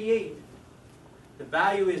 4288. The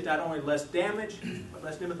value is not only less damage, but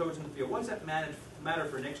less nematodes in the field. What does that matter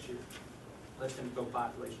for next year? Less nematode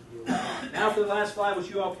population field. Now for the last slide, which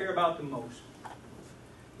you all care about the most.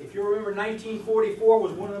 If you remember, 1944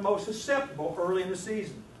 was one of the most susceptible early in the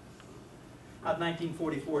season. How'd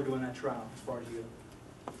 1944 do in that trial as far as yield?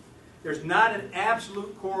 There's not an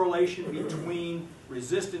absolute correlation between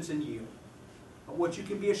resistance and yield. But what you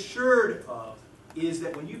can be assured of is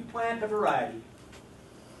that when you plant a variety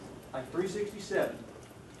like 367,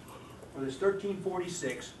 or there's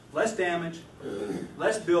 1346, less damage,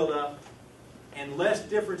 less buildup, and less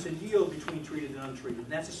difference in yield between treated and untreated.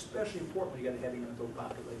 And that's especially important when you got a heavy nematode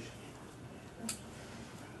population.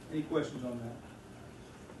 Any questions on that?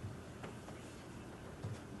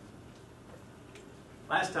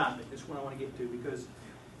 Last topic, this is one I want to get to, because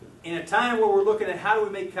in a time where we're looking at how do we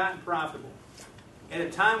make cotton profitable, at a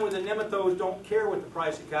time when the nematodes don't care what the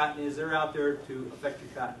price of cotton is, they're out there to affect your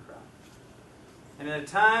cotton crop. And at a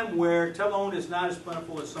time where telone is not as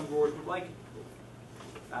plentiful as some growers would like it to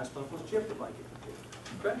be, not as plentiful as Chip would like it to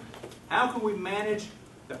be. Okay? How can we manage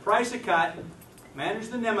the price of cotton, manage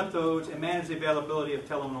the nematodes, and manage the availability of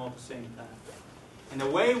telone all at the same time? And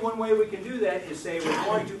one way we can do that is say we're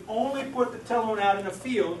going to only put the telone out in the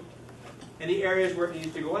field in the areas where it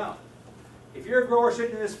needs to go out. If you're a grower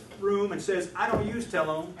sitting in this room and says, I don't use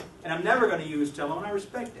telone, and I'm never going to use telone, I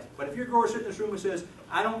respect that. But if you're a grower sitting in this room and says,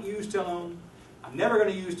 I don't use telone, I'm never going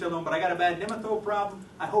to use telone, but I got a bad nematode problem,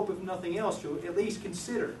 I hope if nothing else you'll at least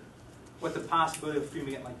consider what the possibility of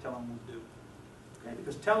fuming it like telone will do. Okay?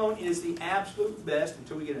 Because telone is the absolute best,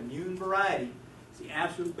 until we get a immune variety, it's the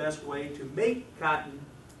absolute best way to make cotton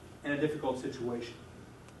in a difficult situation.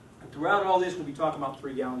 And throughout all this, we'll be talking about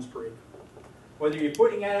 3 gallons per acre. Whether you're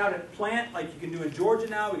putting that out at plant, like you can do in Georgia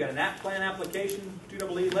now, we got an at-plant application,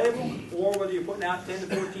 2EE label, or whether you're putting out 10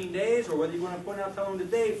 to 14 days, or whether you want to put out telone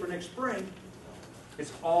today for next spring,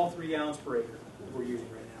 it's all 3 gallons per acre that we're using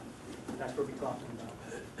right now. That's what we're talking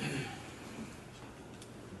about.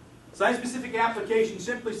 Site-specific application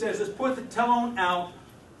simply says, let's put the telone out,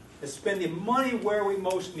 let's spend the money where we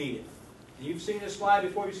most need it. And you've seen this slide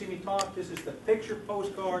before you see me talk. This is the picture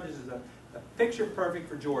postcard. This is the picture perfect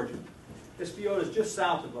for Georgia. This field is just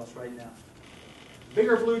south of us right now.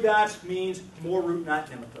 Bigger blue dots means more root knot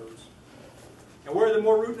nematodes. And where are the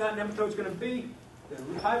more root knot nematodes going to be?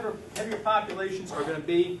 The heavier populations are going to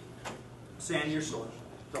be sandier soil,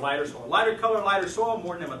 the lighter soil. Lighter color, lighter soil,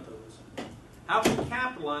 more nematodes. How can we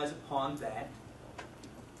capitalize upon that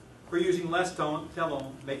for using less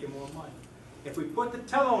telone, making more money? If we put the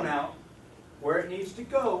telone out where it needs to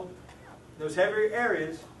go, those heavier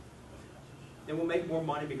areas, then we'll make more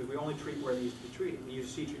money because we only treat where it needs to be treated. We use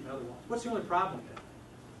seed treatment otherwise. What's the only problem with that?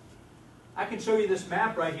 I can show you this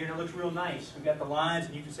map right here, and it looks real nice. We've got the lines,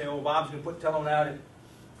 and you can say, oh, Bob's going to put telone out at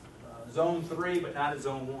zone 3, but not at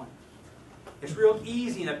zone 1. It's real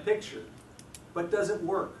easy in a picture, but does it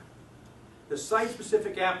work? The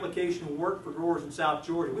site-specific application will work for growers in South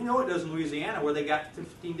Georgia. We know it does in Louisiana, where they got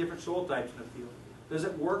 15 different soil types in the field. Does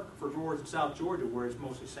it work for growers in South Georgia, where it's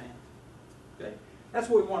mostly sand? Okay? That's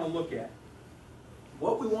what we want to look at.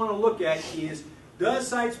 What we want to look at is, does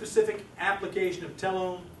site-specific application of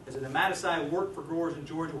telone as a nematicide work for growers in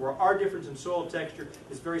Georgia, where our difference in soil texture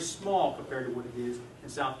is very small compared to what it is in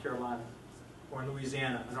South Carolina, or in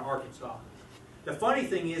Louisiana, and Arkansas? The funny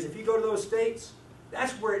thing is, if you go to those states,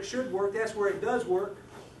 that's where it should work, that's where it does work,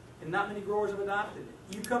 and not many growers have adopted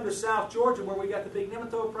it. You come to South Georgia, where we got the big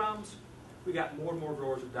nematode problems, we got more and more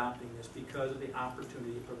growers adopting this because of the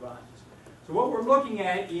opportunity it provides. So what we're looking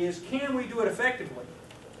at is, can we do it effectively?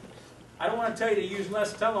 I don't want to tell you to use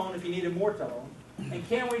less telone if you needed more telone. And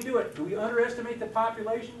can we do it? Do we underestimate the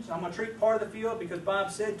populations? I'm going to treat part of the field because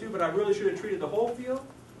Bob said to, but I really should have treated the whole field.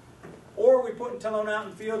 Or are we putting telone out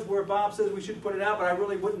in fields where Bob says we should put it out, but I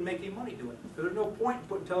really wouldn't make any money doing it? Because there's no point in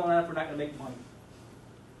putting telone out if we're not going to make money.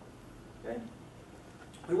 Okay?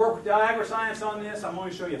 We work with Agri-Science on this. I'm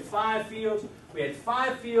going to show you 5 fields. We had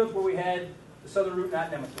 5 fields where we had the southern root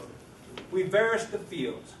knot nematode. We variced the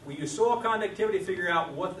fields. We used soil conductivity to figure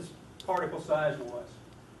out what the particle size was.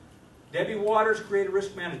 Debbie Waters created a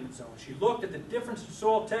risk management zone. She looked at the difference in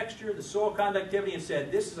soil texture, the soil conductivity, and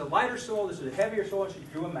said, this is a lighter soil, this is a heavier soil. She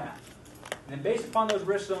drew a map. And then based upon those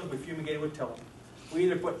risk zones, we fumigated with telone. We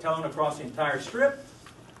either put telone across the entire strip,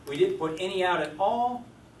 we didn't put any out at all,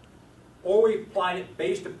 or we applied it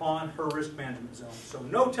based upon her risk management zone. So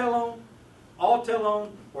no telone, all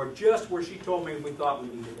telone, or just where she told me we thought we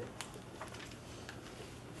needed it.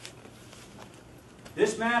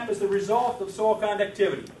 This map is the result of soil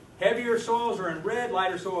conductivity. Heavier soils are in red,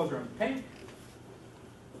 lighter soils are in pink.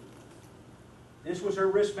 This was her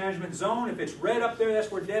risk management zone. If it's red up there,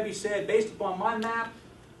 that's where Debbie said, based upon my map,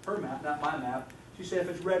 her map, not my map, she said if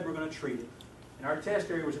it's red, we're going to treat it. And our test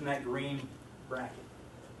area was in that green bracket.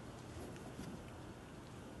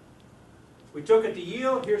 We took it to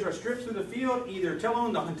yield. Here's our strips through the field. Either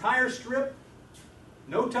telone the entire strip,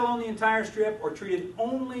 no telone the entire strip, or treated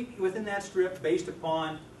only within that strip based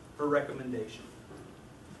upon her recommendation.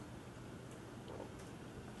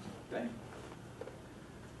 Okay?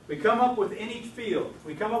 We come up with in each field.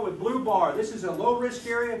 We come up with blue bar. This is a low risk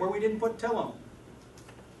area where we didn't put telone.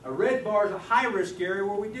 A red bar is a high risk area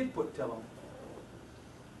where we did put telone.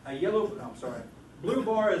 Blue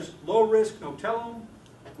bar is low risk, no telone.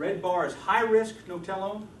 Red bar is high risk, no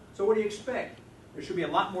telone. So what do you expect? There should be a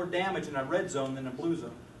lot more damage in a red zone than a blue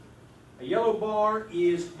zone. A yellow bar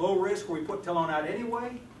is low risk where we put telone out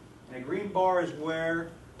anyway, and a green bar is where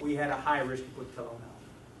we had a high risk to put telone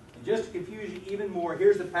out. And just to confuse you even more,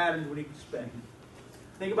 here's the pattern what you can expect.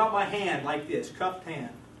 Think about my hand like this, cupped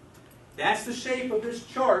hand. That's the shape of this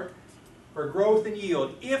chart for growth and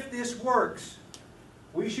yield. If this works,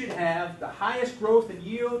 we should have the highest growth and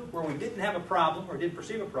yield where we didn't have a problem or didn't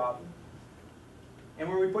perceive a problem, and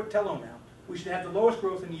where we put telone out. We should have the lowest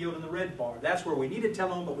growth and yield in the red bar. That's where we needed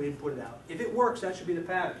telone, but we didn't put it out. If it works, that should be the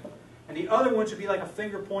pattern. And the other one should be like a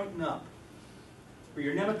finger pointing up. For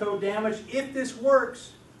your nematode damage, if this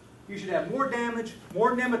works, you should have more damage,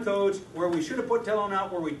 more nematodes where we should have put telone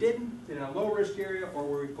out where we didn't, in a low risk area, or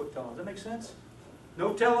where we put telone. Does that make sense?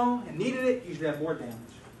 No telone and needed it, you should have more damage.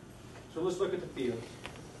 So let's look at the field.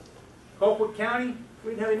 Colquitt County,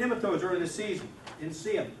 we didn't have any nematodes early this season. Didn't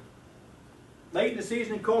see them. Late in the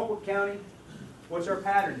season in Colquitt County, what's our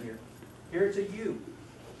pattern here? Here it's a U.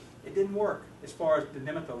 It didn't work as far as the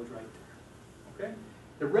nematodes right there. Okay?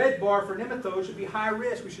 The red bar for nematodes should be high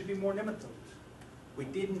risk. We should be more nematodes. We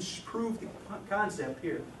didn't prove the concept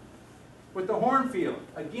here. With the hornfield,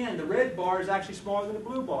 again, the red bar is actually smaller than the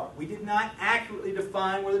blue bar. We did not accurately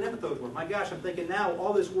define where the nematodes were. My gosh, I'm thinking now,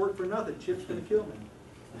 all this work for nothing. Chip's going to kill me.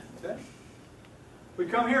 Okay? We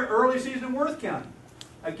come here, early season in Worth County.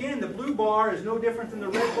 Again, the blue bar is no different than the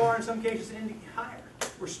red bar, in some cases higher.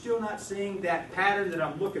 We're still not seeing that pattern that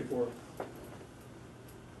I'm looking for.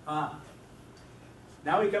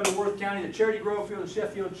 Now we come to Worth County, the Charity Grove Field and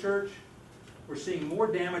Sheffield Church. We're seeing more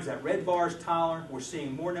damage. That red bar is taller. We're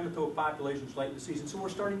seeing more nematode populations late in the season. So we're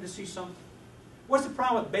starting to see something. What's the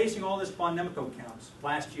problem with basing all this upon nematode counts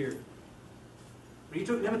last year? When you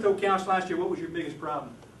took nematode counts last year, what was your biggest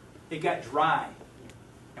problem? It got dry.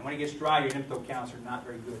 And when it gets dry, your nematode counts are not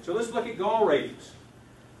very good. So let's look at gall ratings.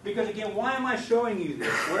 Because again, why am I showing you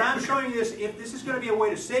this? What I'm showing you this, if this is going to be a way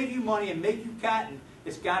to save you money and make you cotton,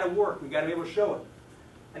 it's got to work. We've got to be able to show it.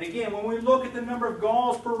 And again, when we look at the number of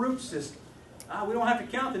galls per root system, we don't have to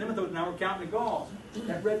count the nematodes now, we're counting the galls.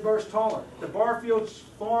 That red bar is taller. The Barfield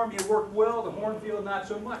farm, it worked well. The Hornfield, not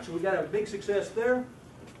so much. So we got a big success there.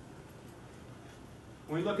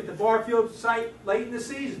 When we look at the Barfield site late in the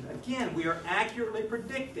season, again, we are accurately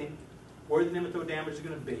predicting where the nematode damage is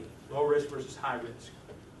going to be. Low risk versus high risk.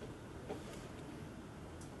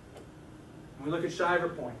 When we look at Shiver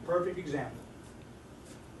Point, perfect example.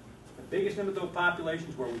 The biggest nematode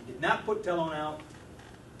populations where we did not put telone out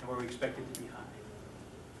and where we expect it to be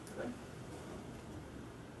high. Okay?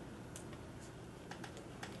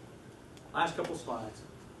 Last couple slides.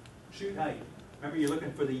 Shoot height. Remember, you're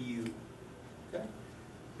looking for the U. Okay?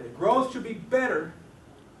 The growth should be better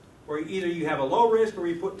where either you have a low risk or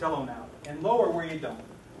you put telone out, and lower where you don't.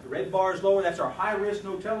 The red bar is lower. That's our high risk,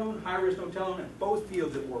 no telone. High risk, no telone. In both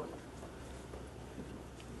fields it worked.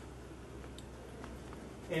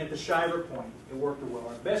 And at the Shiver Point, it worked well.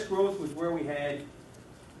 Our best growth was where we had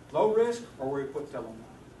low risk or where we put telone out.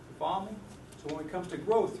 You follow me? So when it comes to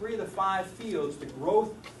growth, 3 of the 5 fields, the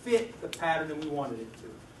growth fit the pattern that we wanted it to.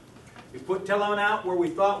 We put telone out where we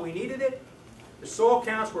thought we needed it. The soil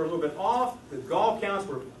counts were a little bit off. The gall counts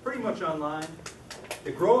were pretty much online.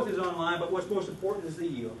 The growth is online, but what's most important is the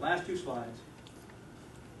yield. Last 2 slides.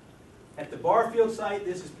 At the Barfield site,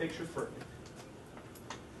 this is picture perfect.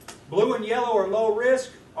 Blue and yellow are low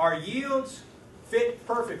risk. Our yields fit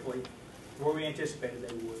perfectly where we anticipated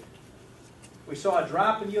they would. We saw a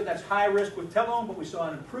drop in yield. That's high risk with telone, but we saw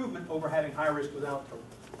an improvement over having high risk without telone.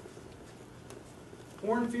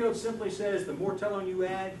 Hornfield simply says the more telone you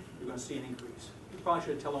add, you're going to see an increase. You probably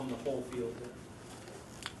should have telone the whole field there.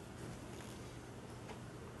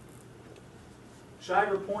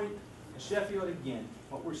 Shiver Point and Sheffield, again,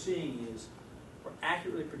 what we're seeing is we're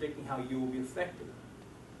accurately predicting how you will be affected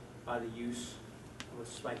by the use of a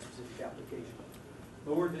site-specific application.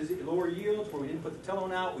 Lower yields, where we didn't put the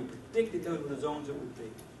telone out, we predicted those were the zones that would be.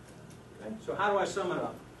 Okay? So how do I sum it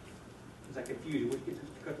up? Because I confuse you. What gets to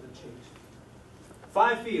cut to the chase?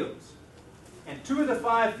 5 fields. And 2 of the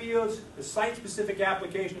 5 fields, the site-specific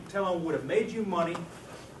application of telone would have made you money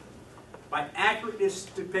by accurately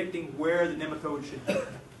depicting where the nematode should be.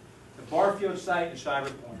 The Barfield site and Shiver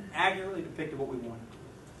Point accurately depicted what we wanted.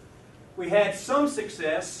 We had some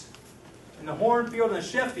success in the Hornfield and the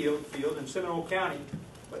Sheffield field in Seminole County,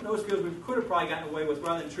 but in those fields we could have probably gotten away with,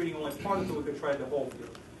 rather than treating only part of the field, we could have tried the whole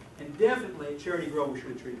field. And definitely at Charity Grove we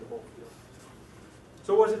should have treated the whole field.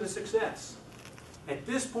 So was it a success? At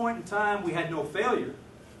this point in time we had no failure.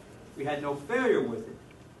 We had no failure with it.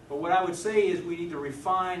 But what I would say is we need to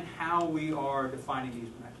refine how we are defining these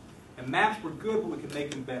maps. And maps were good, but we can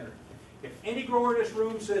make them better. If any grower in this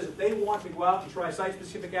room says that they want to go out and try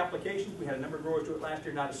site-specific applications, we had a number of growers do it last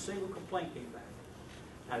year, not a single complaint came back.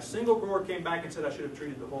 Not a single grower came back and said I should have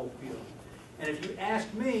treated the whole field. And if you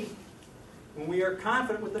ask me, when we are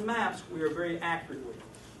confident with the maps, we are very accurate with them.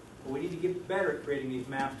 But we need to get better at creating these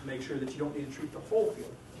maps to make sure that you don't need to treat the whole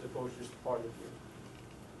field as opposed to just part of the field.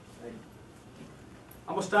 Okay.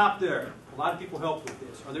 I'm going to stop there. A lot of people helped with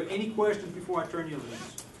this. Are there any questions before I turn you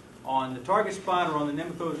loose on the target spot or on the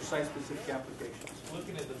nematodes or site-specific applications?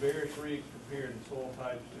 Looking at the various rigs comparing soil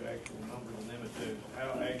types to actual numbers of nematodes,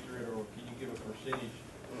 how accurate, or can you give a percentage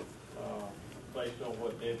based on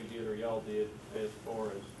what Debbie did or y'all did as far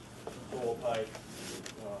as soil type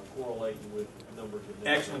correlating with numbers of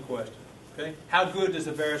nematodes? Excellent question. Okay. How good does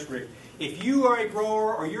the Varus rig? If you are a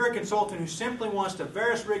grower or you're a consultant who simply wants to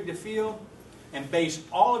Varus rig the field and base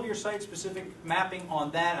all of your site-specific mapping on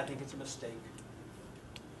that, I think it's a mistake.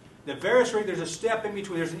 The Varus rig, there's a step in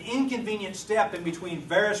between. There's an inconvenient step in between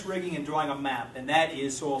Varus rigging and drawing a map, and that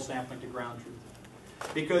is soil sampling to ground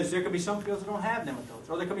truth. Because there could be some fields that don't have nematodes,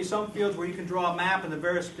 or there could be some fields where you can draw a map and the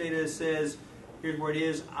Varus data says, here's where it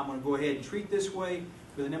is, I'm going to go ahead and treat this way,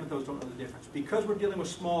 but the nematodes don't know the difference. Because we're dealing with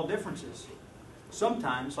small differences,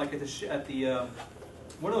 sometimes, like at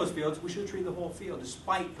one of those fields, we should have treated the whole field,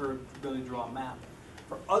 despite her ability to draw a map.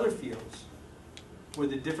 For other fields, where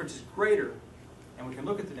the difference is greater, and we can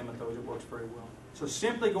look at the nematodes, it works very well. So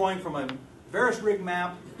simply going from a Varus rig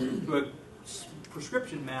map to a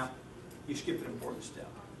prescription map, you skipped an important step.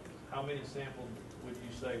 How many samples would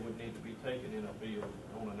you say would need to be taken in a field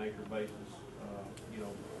on an acre basis? You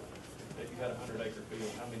know, if you had a 100-acre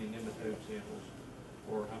field, how many nematode samples,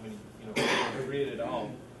 or how many, you know, grid it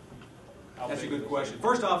all? That's a good question.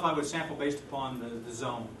 First off, I would sample based upon the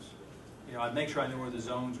zones. You know, I'd make sure I knew where the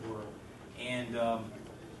zones were, and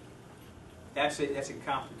that's a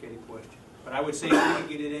complicated question. But I would say if we could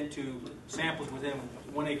get it into samples within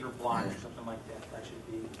 1 acre block or something like that, that should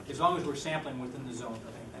be, as long as we're sampling within the zone, I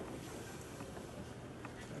think that would be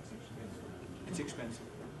good. It's expensive.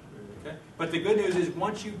 Okay? But the good news is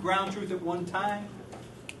once you ground truth at one time,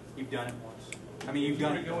 you've done it once. I mean, you've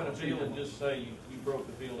done it. If you were to go in a field and just say you broke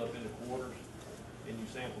the field up into quarters, and you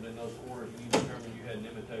sampled in those quarters, and you determined you had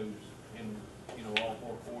nematodes in, you know, all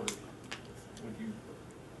 4 quarters, would you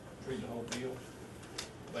treat the whole field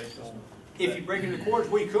based on? If you break it into quarters,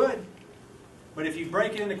 we could. But if you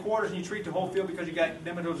break it into quarters and you treat the whole field because you got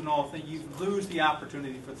nematodes and all things, you lose the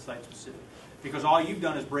opportunity for the site specific. Because all you've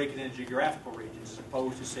done is break it into geographical regions as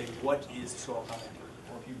opposed to say what is the soil type.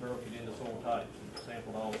 Or if you broke it into soil types and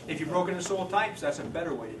sampled all. If you broke it into soil types, that's a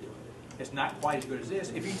better way to do it. It's not quite as good as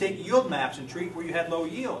this. If you take yield maps and treat where you had low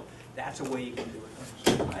yield, that's a way you can do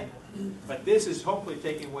it. Right? But this is hopefully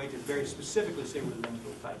taking away to very specifically say where the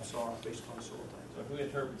nematode types are based on soil types. So if we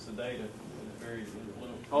interpret the data in very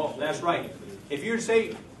little. Oh, that's right. If you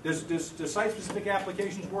say, does site-specific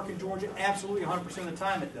applications work in Georgia? Absolutely, 100% of the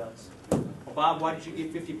time it does. Well, Bob, why did you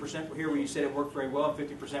get 50% here where you said it worked very well, and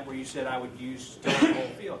 50% where you said I would use the whole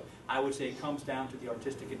field? I would say it comes down to the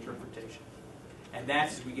artistic interpretation. And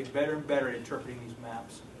that's as we get better and better at interpreting these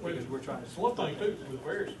maps. Because we're trying to... One thing, too, with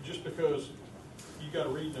Varus, just because you got a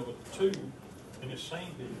reading of a 2 and it's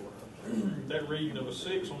sand deal, that reading of a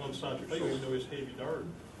 6 on one side of the field, you know, is heavy dirt.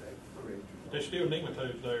 There's still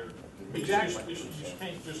nematodes there. Exactly. You just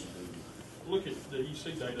can't just look at the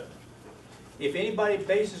EC data. If anybody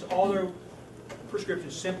bases all their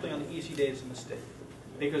prescriptions simply on the EC data, it's a mistake.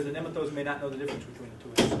 Because the nematodes may not know the difference between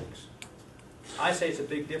the 2 and the 6. I say it's a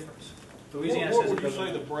big difference. Louisiana what says would it you doesn't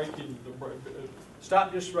say know. the breaking,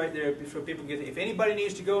 Stop just right there so people get it. If anybody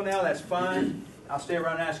needs to go now, that's fine. I'll stay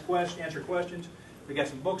around and answer questions. We got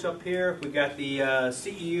some books up here. We got the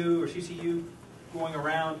CEU or CCU going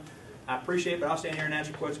around. I appreciate it, but I'll stay in here and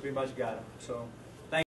answer questions if anybody's got them. So.